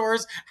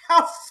dinosaurs.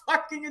 How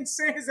fucking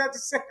insane is that to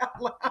say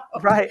out loud?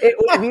 Right.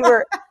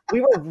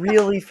 We were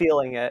really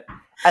feeling it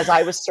as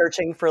I was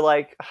searching for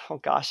like, oh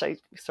gosh, I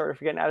sort of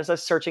forget now. As I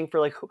was searching for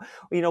like,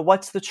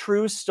 what's the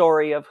true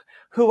story of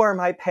who are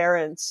my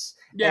parents?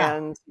 Yeah.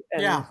 And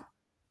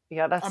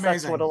Yeah, that's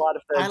amazing. what a lot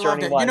of the I loved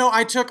journey it.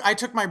 was. I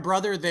took my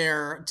brother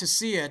there to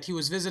see it. He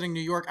was visiting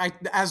New York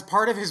as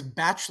part of his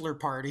bachelor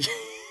party.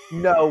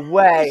 No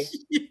way.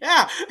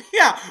 Yeah.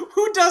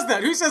 Who does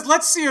that? Who says,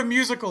 let's see a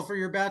musical for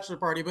your bachelor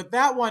party? But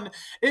that one,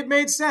 it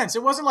made sense.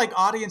 It wasn't like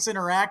audience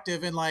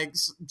interactive and like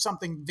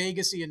something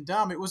Vegas-y and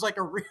dumb. It was like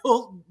a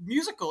real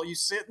musical you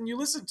sit and you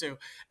listen to.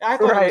 I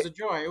thought it was a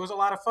joy. It was a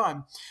lot of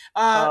fun.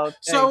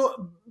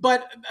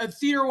 But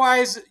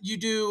theater-wise, you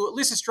do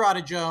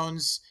Lysistrata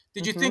Jones.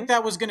 Did you think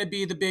that was going to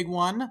be the big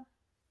one?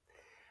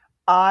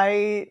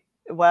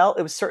 Well,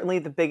 it was certainly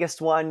the biggest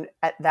one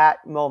at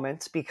that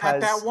moment because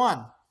at that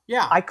one.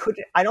 Yeah.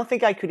 I don't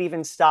think I could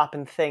even stop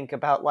and think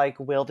about like,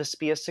 will this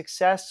be a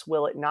success?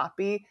 Will it not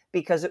be?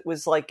 Because it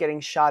was like getting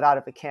shot out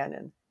of a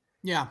cannon.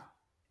 Yeah.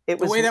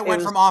 The way that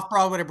went from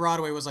off-Broadway to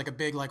Broadway was like a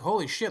big, like,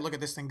 holy shit, look at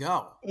this thing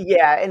go.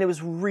 Yeah, and it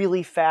was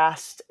really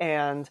fast.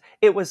 And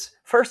it was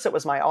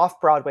my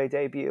off-Broadway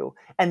debut.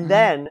 And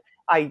then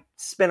I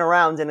spin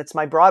around and it's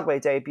my Broadway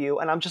debut.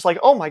 And I'm just like,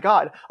 oh my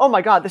God,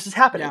 this is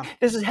happening. Yeah.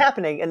 This is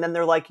happening. And then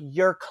they're like,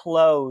 you're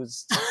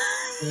closed.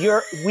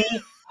 We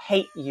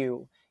hate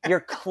you. You're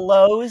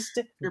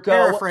closed. You're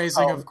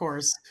paraphrasing, home. Of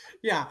course.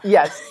 Yeah.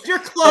 Yes. You're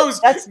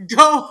closed.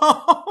 Go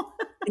home.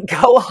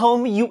 Go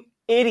home, you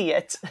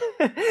idiot.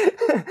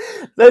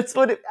 That's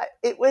what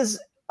it was.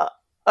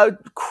 A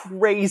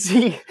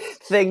crazy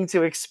thing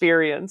to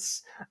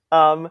experience.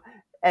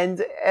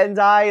 And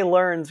I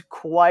learned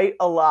quite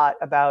a lot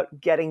about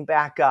getting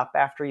back up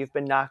after you've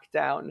been knocked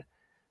down.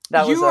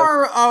 You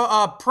are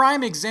a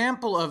prime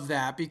example of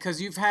that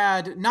because you've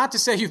had, not to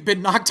say you've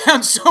been knocked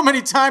down so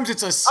many times,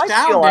 it's astounding.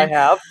 I feel I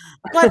have.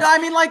 But I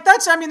mean, like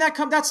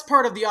that's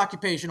part of the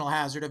occupational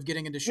hazard of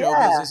getting into show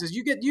business is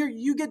you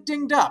get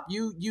dinged up.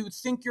 You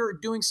think you're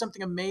doing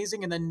something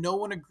amazing and then no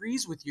one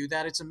agrees with you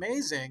that it's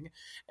amazing.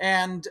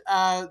 And,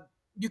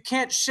 you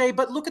can't say,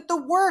 but look at the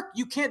work.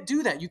 You can't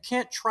do that. You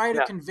can't try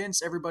to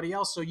convince everybody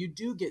else. So you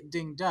do get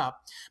dinged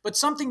up. But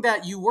something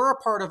that you were a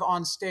part of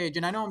on stage,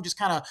 and I know I'm just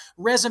kind of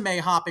resume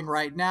hopping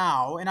right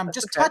now, and I'm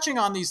just touching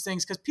on these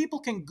things because people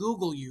can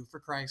Google you,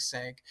 for Christ's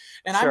sake.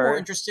 And I'm more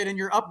interested in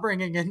your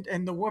upbringing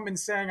and the woman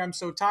saying, I'm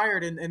so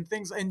tired and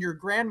things, and your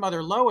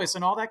grandmother Lois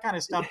and all that kind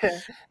of stuff.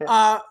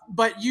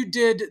 But you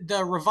did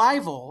the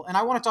revival, and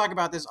I want to talk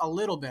about this a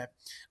little bit.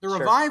 The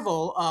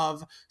revival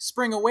of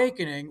Spring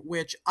Awakening,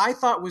 which I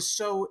thought was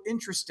so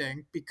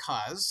interesting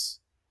because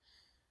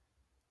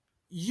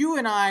you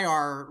and I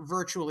are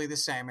virtually the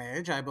same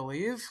age, I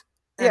believe.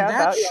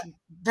 And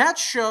that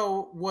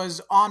show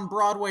was on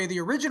Broadway, the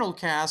original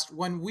cast,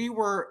 when we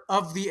were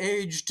of the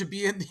age to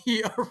be in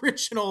the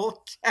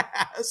original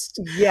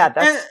cast. Yeah,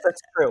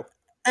 that's true.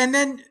 And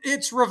then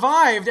it's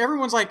revived.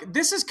 Everyone's like,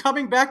 this is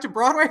coming back to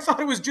Broadway. I thought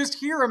it was just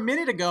here a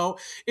minute ago.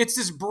 It's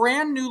this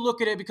brand new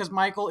look at it because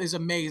Michael is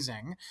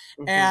amazing.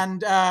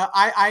 And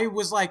I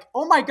was like,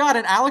 oh my God,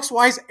 and Alex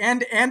Wise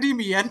and Andy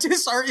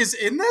Mientis is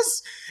in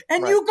this?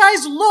 And you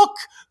guys look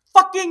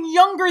fucking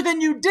younger than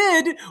you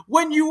did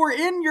when you were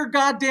in your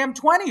goddamn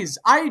 20s.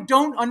 I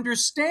don't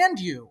understand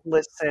you.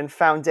 Listen,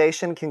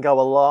 foundation can go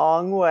a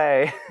long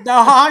way.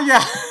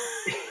 Yeah.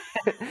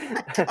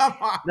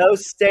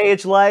 Those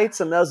stage lights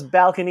and those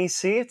balcony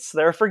seats,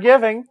 they're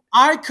forgiving.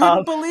 I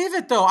couldn't believe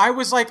it though. I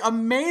was like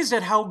amazed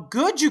at how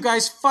good you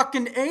guys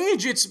fucking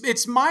age.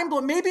 It's mind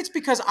blowing. Maybe it's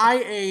because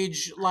I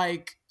age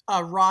like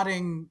a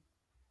rotting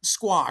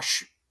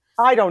squash.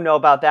 I don't know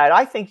about that.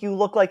 I think you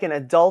look like an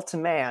adult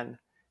man.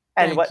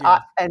 And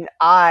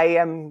I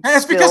am.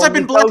 That's because I've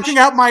been blocking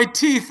out my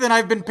teeth and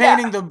I've been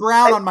painting the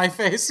brown on my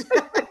face.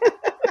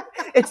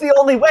 It's the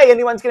only way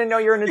anyone's going to know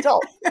you're an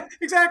adult.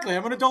 Exactly.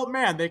 I'm an adult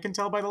man. They can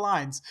tell by the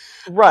lines.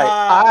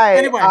 Right.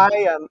 Anyway. I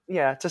am,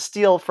 to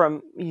steal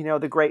from,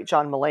 the great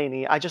John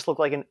Mulaney, I just look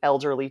like an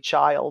elderly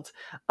child.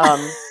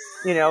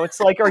 It's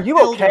like, are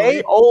you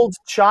okay, old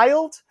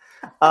child?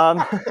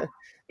 That's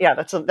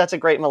a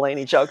great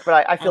Mulaney joke,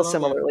 but I feel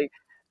similarly.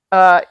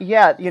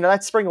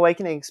 That Spring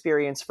Awakening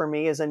experience for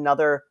me is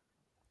another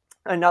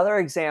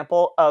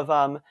example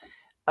of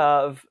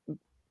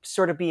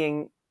sort of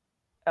being,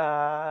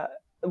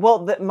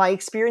 my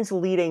experience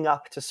leading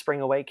up to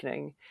Spring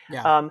Awakening.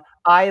 Yeah.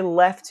 I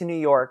left New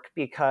York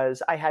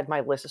because I had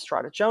my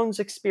Lysistrata Jones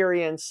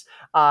experience.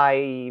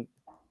 I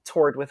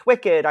toured with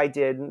Wicked. I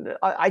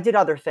did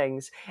other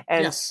things.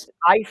 And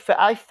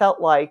I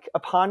felt like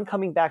upon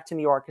coming back to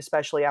New York,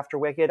 especially after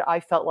Wicked, I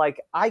felt like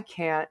I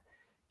can't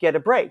get a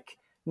break.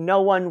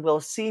 No one will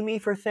see me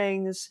for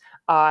things.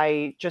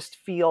 I just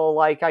feel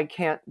like I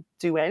can't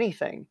do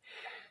anything.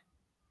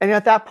 And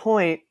at that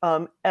point,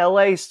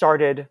 LA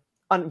started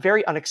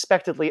very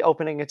unexpectedly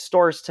opening its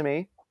doors to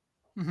me.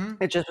 Mm-hmm.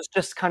 It just was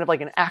just kind of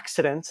like an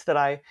accident that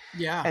I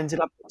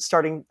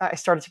started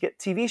to get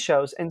TV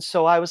shows. And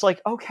so I was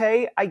like,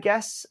 okay, I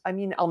guess, I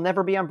mean, I'll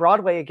never be on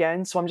Broadway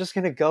again. So I'm just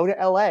going to go to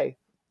LA.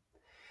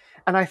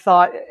 And I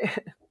thought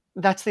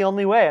that's the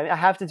only way. I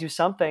have to do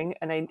something.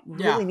 And I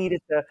really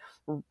needed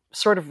to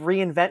sort of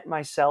reinvent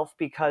myself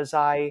because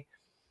I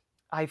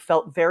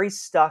felt very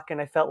stuck,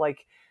 and it felt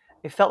like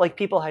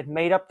people had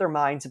made up their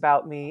minds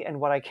about me and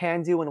what I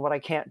can do and what I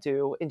can't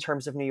do in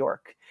terms of New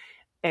York.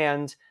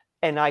 And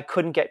I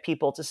couldn't get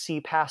people to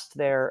see past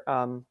their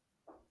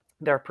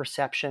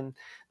perception,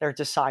 their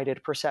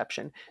decided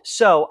perception.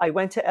 So I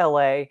went to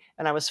LA,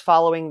 and I was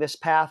following this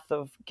path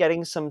of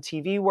getting some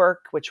TV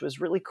work, which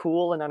was really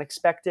cool and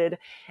unexpected.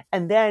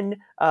 And then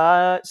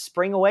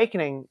Spring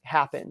Awakening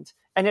happened.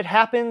 And it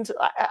happened,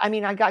 I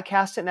mean, I got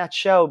cast in that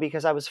show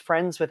because I was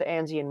friends with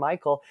Andy and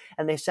Michael,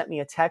 and they sent me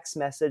a text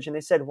message, and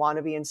they said, want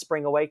to be in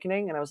Spring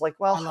Awakening? And I was like,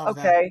 well,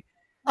 okay.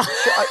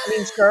 Sure, I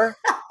mean, sure.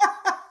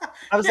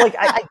 I was like,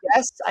 I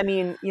guess. I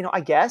mean,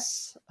 I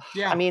guess.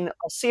 Yeah. I mean,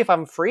 I'll see if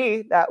I'm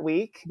free that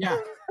week. Yeah.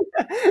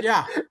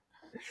 Yeah.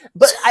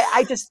 But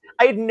I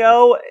had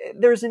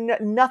there's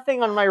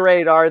nothing on my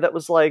radar that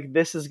was like,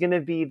 this is going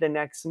to be the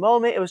next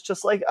moment. It was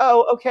just like,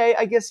 oh, okay,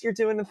 I guess you're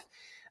doing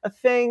a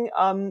thing.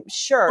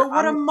 Sure. But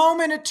what a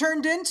moment it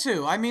turned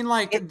into. I mean,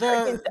 like it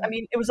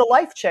was a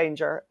life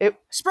changer.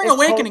 Spring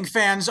Awakening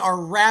fans are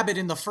rabid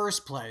in the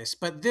first place,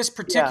 but this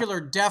particular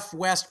Deaf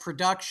West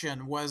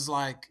production was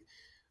like,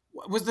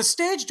 was the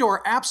stage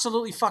door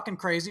absolutely fucking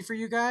crazy for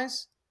you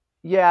guys?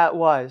 Yeah, it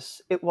was.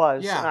 It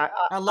was. Yeah,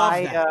 I love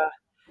that.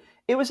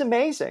 It was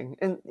amazing,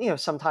 and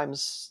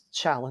sometimes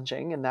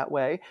challenging in that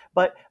way.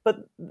 But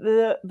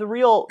the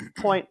real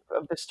point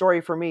of the story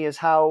for me is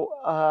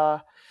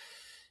how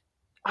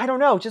I don't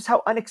know, just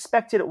how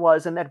unexpected it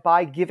was, and that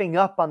by giving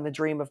up on the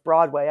dream of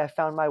Broadway, I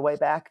found my way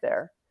back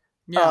there.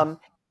 Yeah.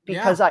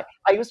 Because I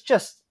was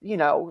just, you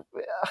know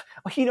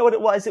what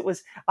it was? It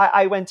was,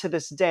 I went to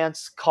this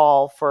dance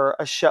call for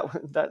a show.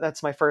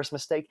 That's my first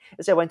mistake,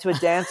 is I went to a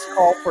dance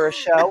call for a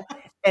show,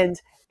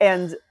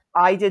 and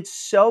I did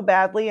so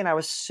badly, and I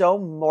was so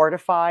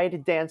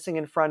mortified dancing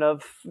in front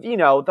of,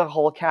 the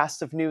whole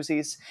cast of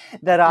Newsies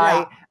that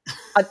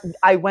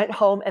I went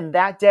home, and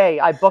that day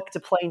I booked a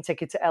plane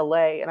ticket to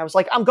LA, and I was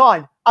like, I'm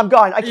gone.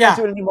 I can't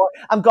do it anymore.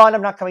 I'm gone.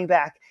 I'm not coming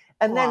back.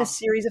 And then a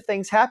series of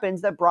things happened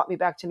that brought me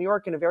back to New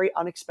York in a very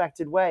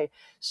unexpected way.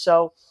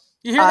 So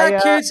you hear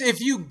that, kids?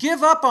 If you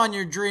give up on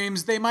your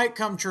dreams, they might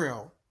come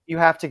true. You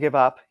have to give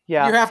up.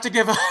 Yeah. You have to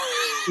give up.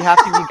 You got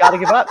to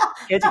give up.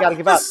 Kids, you got to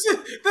give up.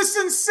 The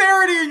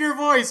sincerity in your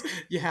voice.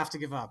 You have to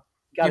give up.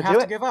 You have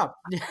to give up.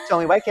 It's the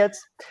only way,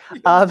 kids.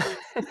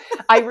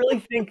 I really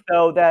think,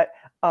 though, that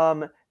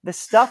the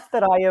stuff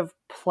that I have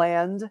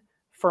planned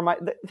for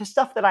the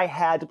stuff that I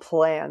had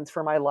planned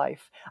for my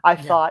life, I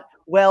thought,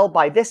 well,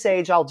 by this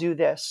age, I'll do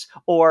this,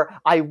 or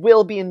I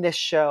will be in this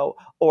show,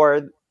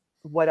 or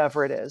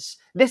whatever it is.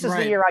 This is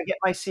the year I get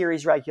my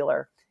series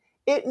regular.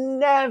 It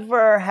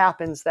never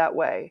happens that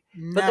way.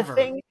 Never.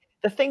 But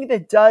the thing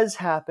that does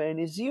happen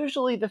is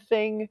usually the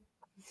thing,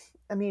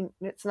 I mean,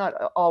 it's not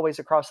always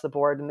across the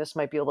board, and this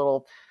might be a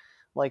little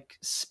like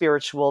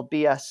spiritual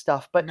BS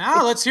stuff, but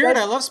no, let's hear it.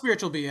 I love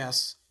spiritual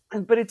BS.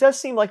 But it does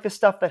seem like the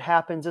stuff that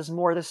happens is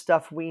more the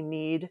stuff we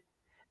need,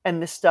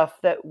 and the stuff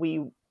that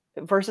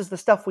versus the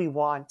stuff we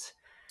want.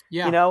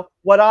 Yeah.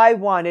 What I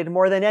wanted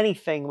more than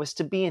anything was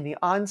to be in the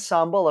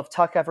ensemble of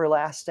Tuck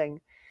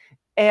Everlasting.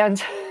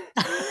 And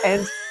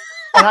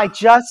I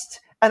just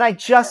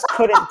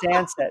couldn't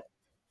dance it.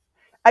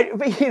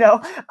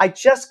 I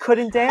just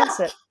couldn't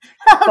dance it.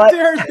 How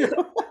dare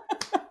you?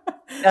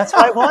 That's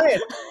what I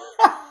wanted.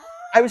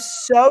 I was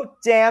so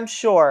damn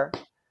sure.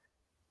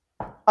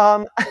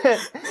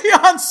 The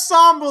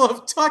ensemble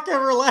of Tuck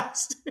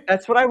Everlasting.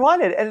 That's what I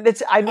wanted. And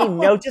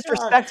no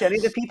disrespect to any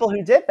of the people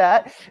who did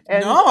that.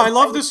 And, no, I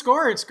love the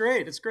score. It's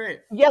great. It's great.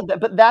 Yeah,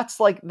 but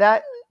that's like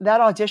that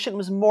audition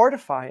was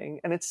mortifying,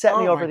 and it set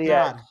me over the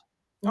edge.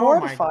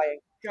 Mortifying.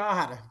 Oh my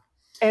God.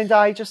 And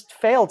I just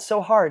failed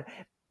so hard.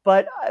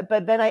 But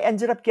then I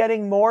ended up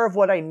getting more of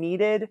what I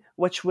needed,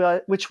 which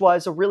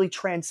was a really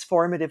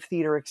transformative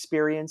theater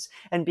experience,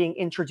 and being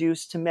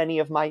introduced to many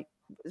of my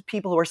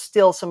people who are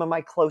still some of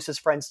my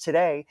closest friends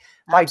today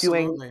by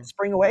doing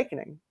Spring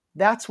Awakening.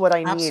 That's what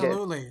I needed.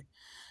 Absolutely.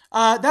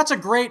 That's a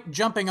great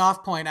jumping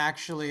off point,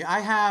 actually.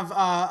 I have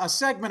a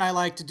segment I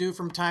like to do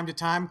from time to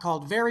time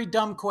called Very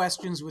Dumb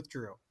Questions with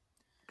Drew.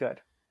 Good.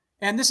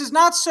 And this is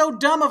not so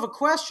dumb of a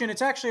question.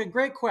 It's actually a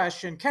great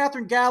question.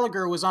 Kathryn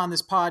Gallagher was on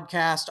this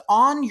podcast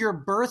on your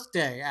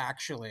birthday,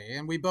 actually.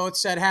 And we both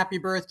said happy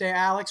birthday,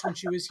 Alex, when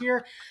she was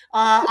here.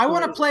 I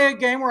want to play a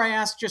game where I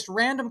ask just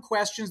random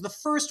questions. The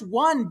first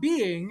one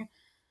being,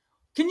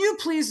 can you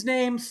please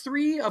name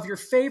 3 of your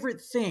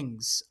favorite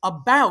things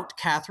about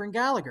Kathryn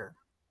Gallagher?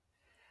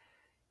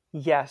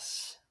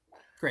 Yes.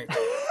 Great.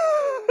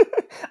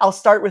 I'll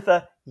start with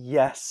a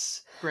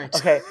yes. Great.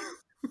 Okay.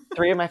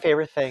 3 of my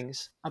favorite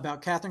things.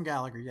 About Kathryn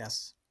Gallagher,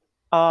 yes.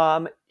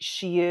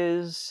 She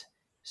is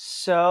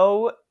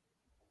so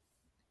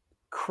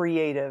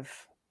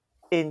creative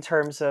in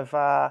terms of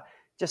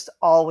just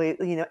always,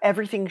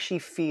 everything she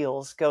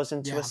feels goes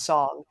into a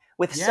song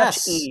with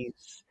such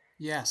ease.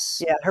 Yes.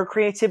 Yeah, her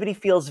creativity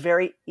feels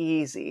very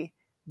easy.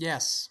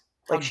 Yes.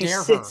 Like she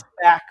sits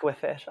back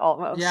with it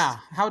almost. Yeah.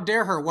 How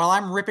dare her? While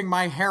I'm ripping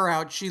my hair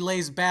out, she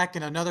lays back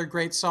and another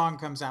great song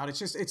comes out.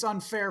 It's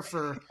unfair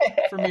for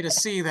me to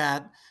see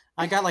that.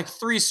 I got like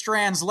 3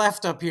 strands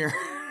left up here.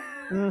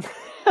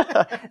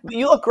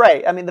 You look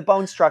great. I mean, the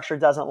bone structure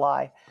doesn't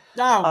lie.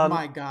 Oh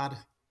my God.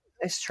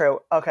 It's true.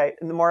 Okay.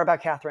 More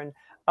about Catherine.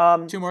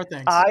 2 more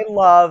things. I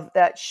love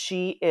that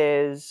she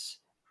is,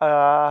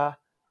 and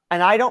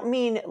I don't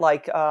mean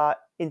like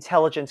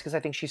intelligence, because I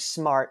think she's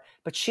smart,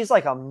 but she's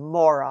like a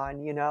moron,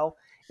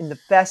 in the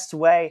best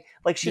way.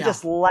 Like she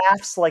just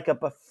laughs like a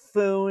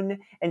buffoon,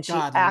 and she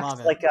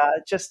acts like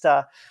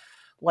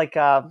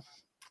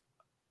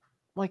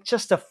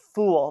just a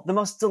fool, the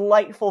most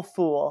delightful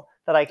fool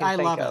that I can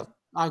think of. I love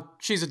it.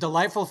 She's a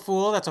delightful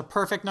fool. That's a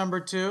perfect number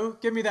 2.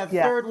 Give me that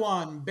third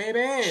one,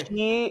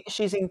 baby.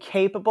 She's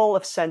incapable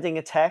of sending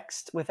a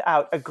text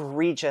without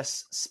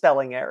egregious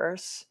spelling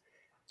errors.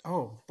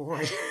 Oh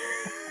boy.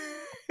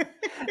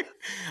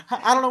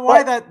 I don't know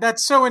why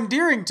that's so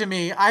endearing to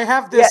me. I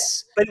have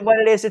this. Yeah, but what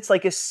it is, it's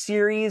like a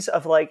series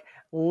of like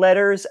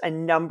letters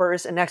and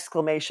numbers and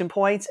exclamation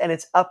points, and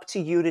it's up to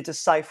you to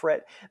decipher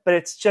it. But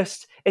it's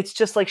just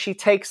like she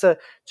takes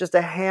just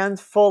a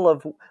handful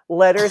of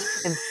letters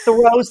and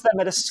throws them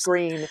at a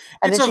screen.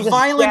 And it's then a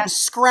violent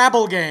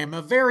Scrabble game,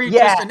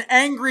 just an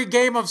angry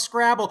game of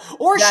Scrabble.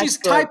 Or she's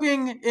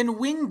typing in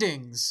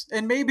wingdings,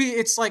 and maybe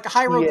it's like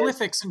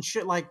hieroglyphics and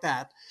shit like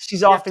that.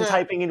 She's often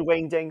typing in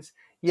wingdings.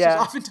 Yeah.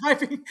 She's often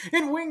typing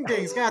in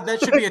wingdings. God,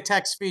 that should be a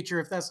text feature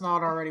if that's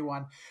not already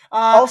one.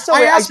 Also,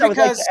 I would like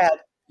to add.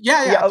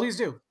 Yeah, please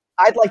do.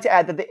 I'd like to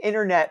add that the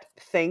internet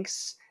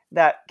thinks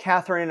that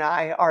Catherine and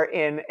I are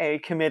in a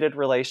committed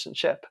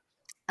relationship.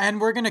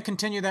 And we're going to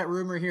continue that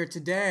rumor here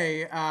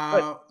today.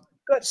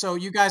 Good. So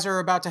you guys are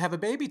about to have a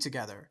baby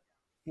together.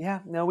 Yeah,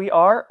 no, we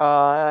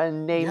are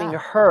naming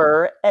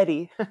her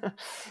Eddie.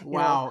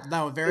 Wow.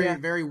 No,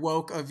 very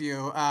woke of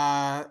you.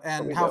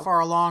 And how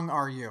far along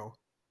are you?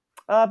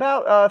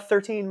 About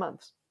 13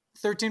 months.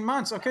 13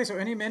 months. Okay, so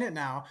any minute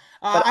now.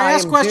 I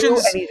ask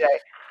questions any day.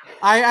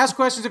 I ask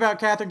questions about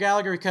Kathryn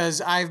Gallagher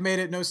because I've made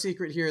it no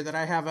secret here that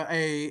I have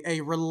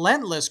a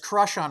relentless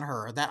crush on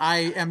her that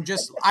I am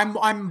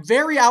I'm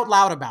very out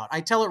loud about. I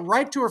tell it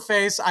right to her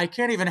face. I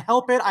can't even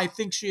help it. I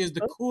think she is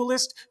the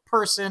coolest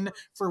person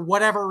for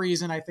whatever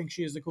reason. I think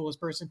she is the coolest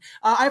person.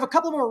 I have a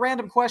couple more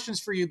random questions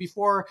for you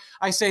before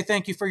I say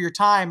thank you for your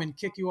time and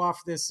kick you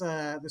off this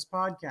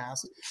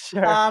podcast.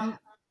 Sure.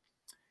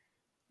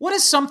 What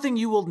is something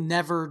you will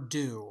never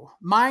do?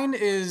 Mine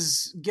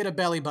is get a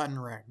belly button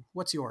ring.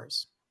 What's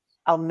yours?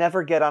 I'll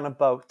never get on a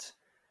boat.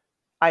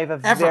 I have a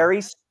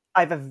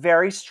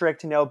very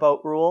strict no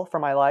boat rule for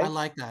my life. I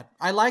like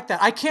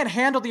that. I can't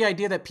handle the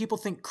idea that people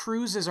think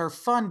cruises are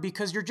fun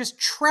because you're just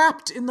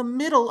trapped in the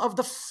middle of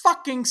the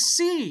fucking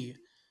sea.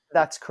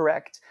 That's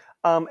correct.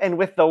 And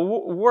with the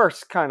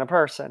worst kind of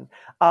person.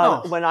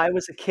 When I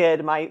was a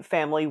kid, my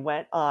family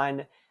went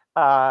on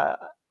 4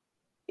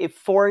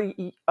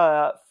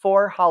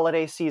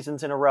 holiday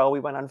seasons in a row.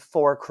 We went on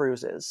 4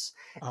 cruises.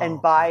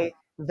 And by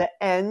the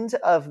end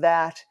of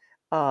that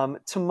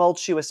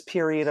tumultuous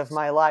period of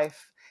my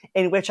life,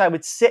 in which I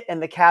would sit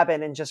in the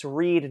cabin and just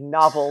read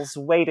novels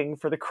waiting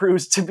for the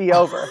cruise to be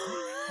over.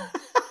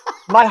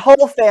 My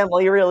whole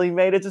family really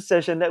made a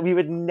decision that we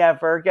would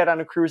never get on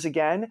a cruise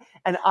again.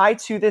 And I,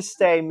 to this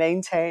day,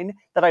 maintain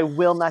that I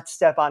will not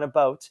step on a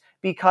boat,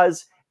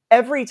 because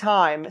every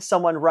time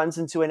someone runs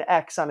into an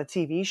ex on a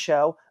TV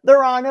show,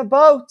 they're on a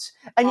boat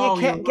and you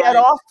can't get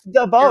off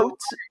the boat.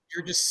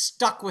 You're just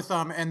stuck with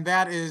them. And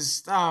that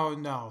is,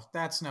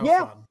 that's no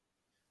fun.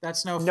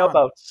 That's no fun. No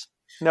boats.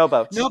 No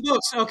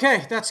boats.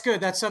 Okay, that's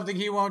good. That's something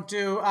he won't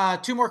do.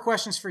 2 more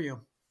questions for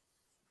you.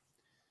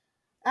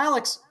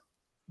 Alex,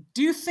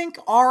 do you think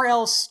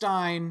R.L.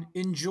 Stine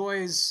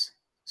enjoys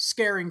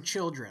scaring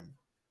children?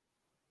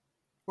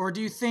 Or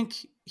do you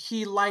think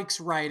he likes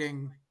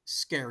writing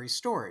scary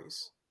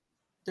stories?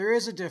 There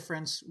is a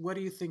difference. What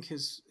do you think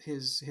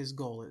his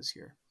goal is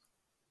here?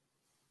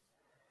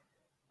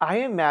 I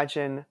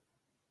imagine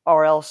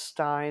R.L.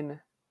 Stine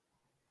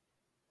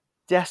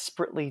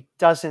desperately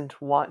doesn't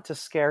want to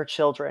scare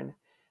children,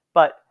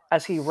 but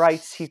as he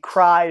writes, he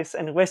cries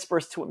and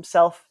whispers to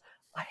himself,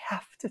 I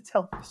have to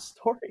tell this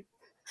story.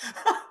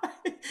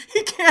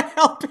 He can't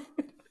help it.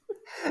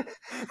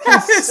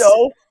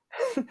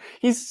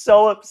 He's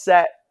so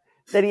upset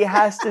that he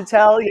has to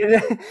tell you.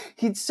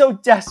 He so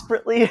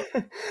desperately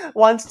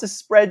wants to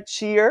spread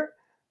cheer,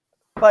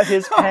 but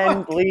his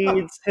pen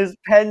bleeds. His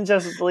pen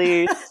just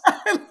bleeds.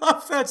 I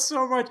love that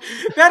so much.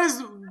 That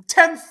is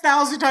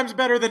 10,000 times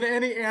better than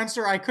any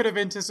answer I could have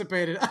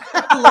anticipated.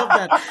 I love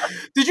that.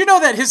 Did you know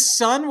that his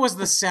son was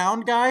the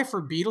sound guy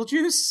for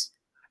Beetlejuice?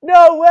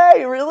 No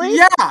way, really?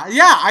 Yeah.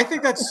 I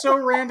think that's so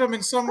random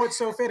and somewhat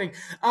so fitting.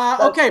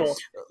 Okay, cool.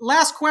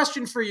 Last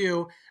question for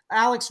you,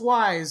 Alex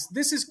Wise.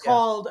 This is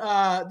called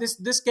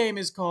this game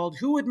is called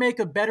Who Would Make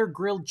a Better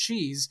Grilled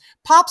Cheese?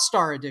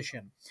 Popstar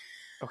Edition.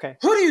 Okay.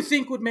 Who do you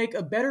think would make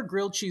a better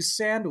grilled cheese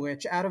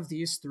sandwich out of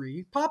these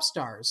three pop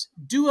stars?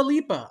 Dua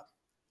Lipa,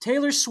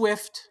 Taylor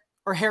Swift,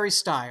 or Harry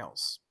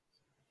Styles?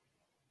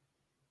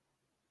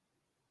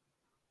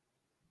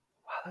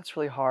 Wow, that's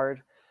really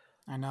hard.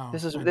 I know.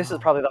 This is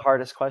probably the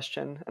hardest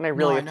question, and I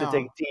really have to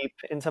dig deep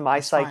into my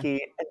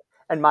psyche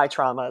and my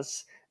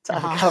traumas to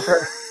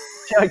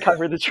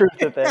uncover the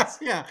truth of this.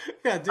 Yeah,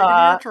 dig into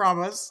your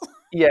traumas.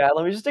 Yeah,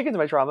 let me just dig into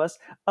my traumas.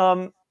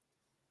 I'm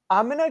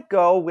gonna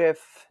go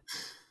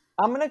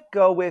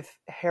with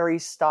Harry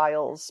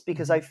Styles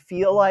because I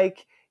feel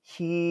like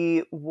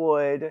he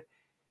would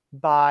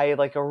buy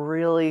like a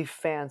really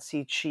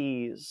fancy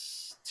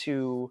cheese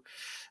to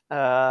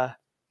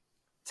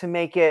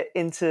make it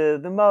into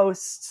the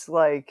most,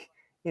 like,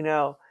 you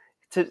know,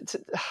 to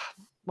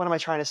what am I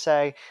trying to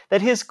say?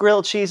 That his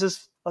grilled cheese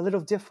is a little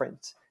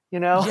different,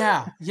 you know?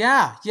 Yeah,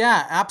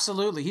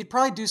 absolutely. He'd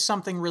probably do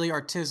something really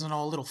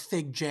artisanal, a little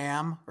fig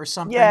jam or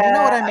something. Yeah, you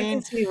know what I I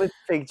mean? can see with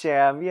fig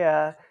jam,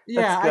 yeah.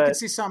 Yeah, I could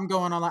see something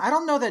going on. I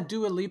don't know that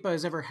Dua Lipa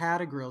has ever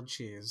had a grilled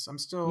cheese. I'm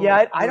still...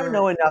 Yeah, I don't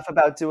know enough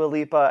about Dua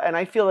Lipa, and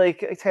I feel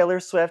like Taylor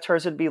Swift,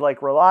 hers would be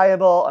like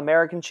reliable,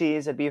 American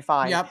cheese, it'd be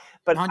fine. Yep,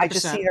 but 100%. I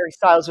just see Harry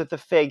Styles with the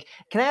fig.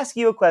 Can I ask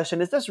you a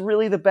question? Is this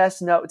really the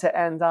best note to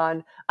end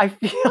on? I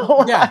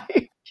feel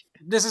like...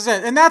 This is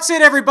it. And that's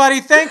it,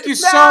 everybody. Thank you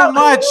so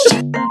much.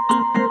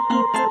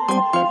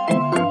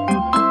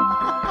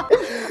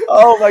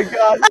 Oh, my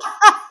God.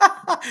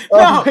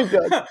 Oh my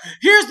God.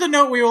 Here's the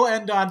note we will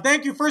end on.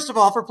 Thank you, first of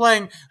all, for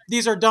playing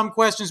These Are Dumb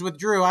Questions with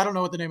Drew. I don't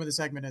know what the name of the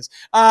segment is.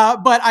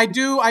 But I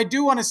do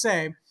want to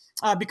say,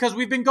 because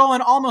we've been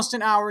going almost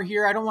an hour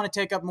here, I don't want to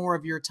take up more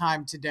of your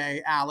time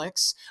today,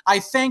 Alex. I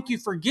thank you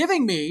for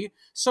giving me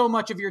so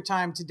much of your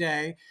time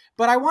today.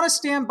 But I want to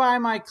stand by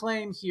my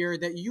claim here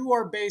that you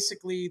are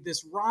basically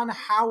this Ron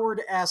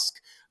Howard-esque,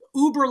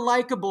 uber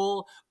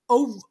likable,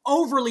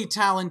 overly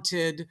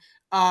talented,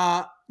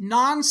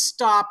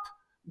 nonstop,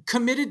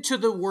 committed to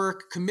the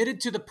work, committed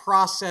to the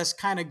process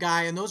kind of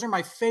guy. And those are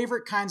my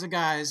favorite kinds of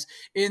guys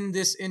in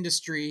this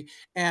industry.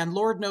 And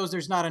Lord knows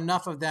there's not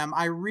enough of them.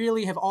 I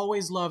really have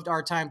always loved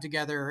our time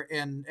together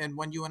and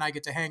when you and I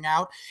get to hang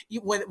out,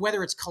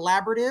 whether it's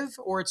collaborative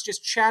or it's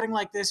just chatting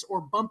like this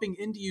or bumping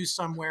into you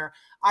somewhere.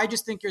 I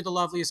just think you're the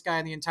loveliest guy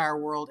in the entire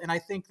world. And I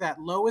think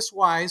that Lois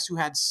Wise, who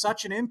had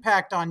such an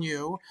impact on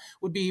you,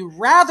 would be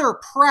rather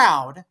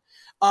proud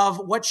of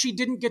what she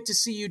didn't get to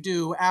see you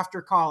do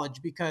after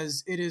college,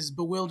 because it is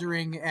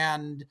bewildering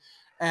and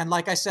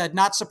like I said,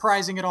 not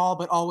surprising at all,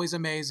 but always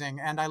amazing.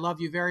 And I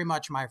love you very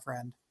much, my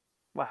friend.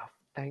 Wow.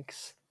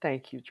 Thanks.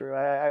 Thank you, Drew.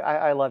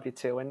 I love you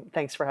too. And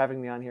thanks for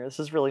having me on here. This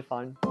is really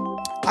fun.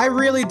 I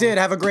really did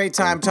have a great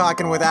time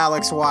talking with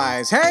Alex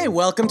Wise. Hey,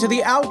 welcome to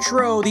the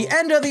outro, the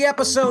end of the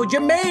episode. You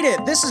made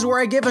it. This is where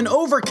I give an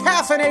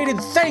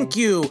over-caffeinated thank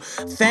you.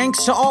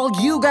 Thanks to all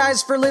you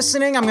guys for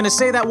listening. I'm going to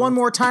say that one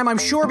more time, I'm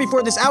sure,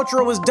 before this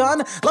outro is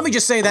done. Let me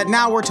just say that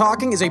Now We're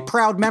Talking is a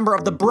proud member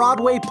of the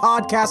Broadway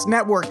Podcast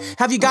Network.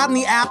 Have you gotten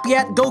the app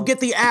yet? Go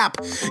get the app.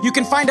 You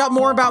can find out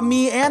more about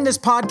me and this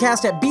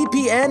podcast at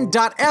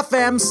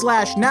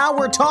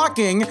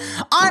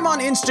bpn.fm/nowwe'retalking. I'm on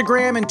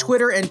Instagram and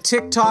Twitter and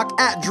TikTok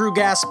at Drew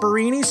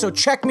Gasparini, so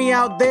check me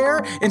out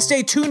there and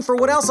stay tuned for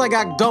what else I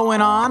got going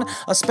on.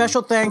 A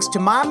special thanks to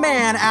my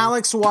man,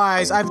 Alex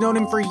Wise. I've known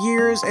him for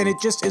years, and it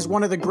just is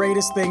one of the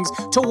greatest things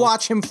to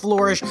watch him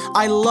flourish.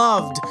 I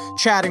loved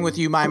chatting with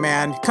you, my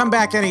man. Come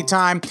back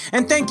anytime.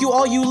 And thank you,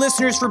 all you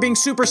listeners, for being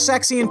super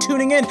sexy and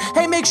tuning in.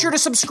 Hey, make sure to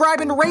subscribe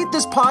and rate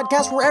this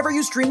podcast wherever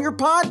you stream your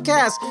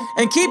podcast.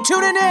 And keep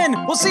tuning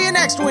in. We'll see you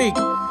next week.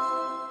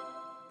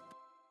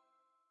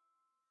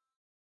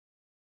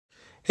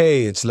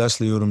 Hey, it's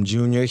Leslie Odom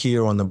Jr.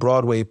 here on the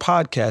Broadway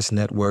Podcast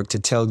Network to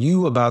tell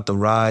you about the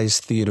Rise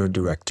Theater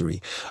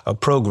Directory, a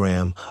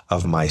program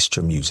of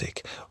Maestro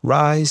Music.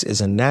 Rise is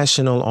a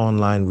national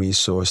online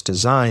resource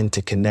designed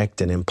to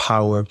connect and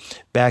empower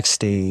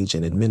backstage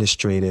and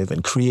administrative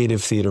and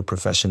creative theater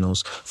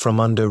professionals from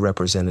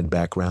underrepresented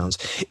backgrounds.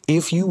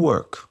 If you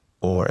work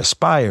or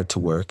aspire to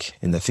work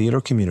in the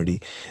theater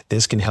community,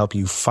 this can help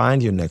you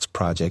find your next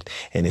project.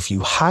 And if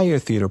you hire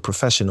theater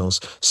professionals,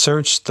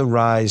 search the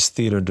Rise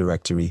Theater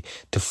Directory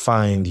to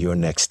find your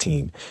next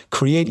team.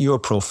 Create your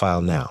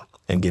profile now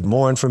and get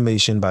more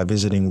information by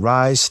visiting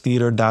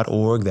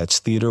risetheater.org. That's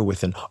theater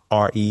with an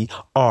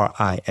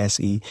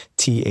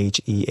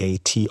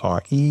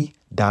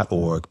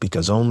RERISETHEATRE.org,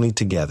 because only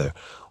together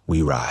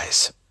we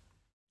rise.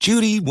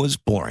 Judy was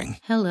boring.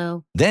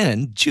 Hello.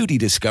 Then Judy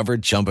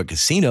discovered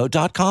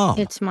ChumbaCasino.com.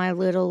 It's my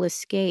little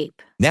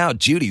escape. Now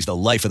Judy's the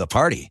life of the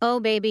party. Oh,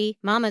 baby,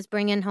 mama's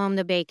bringing home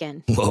the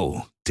bacon.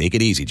 Whoa, take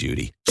it easy,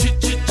 Judy.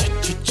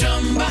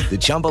 The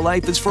Chumba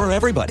life is for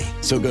everybody.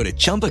 So go to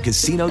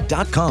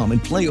ChumbaCasino.com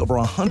and play over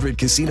 100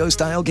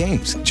 casino-style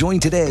games. Join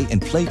today and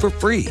play for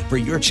free for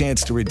your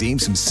chance to redeem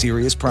some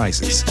serious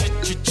prizes.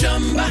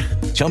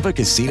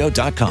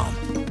 ChumbaCasino.com.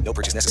 No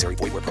purchase necessary.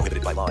 Void where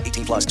prohibited by law.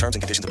 18+ terms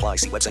and conditions apply.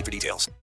 See website for details.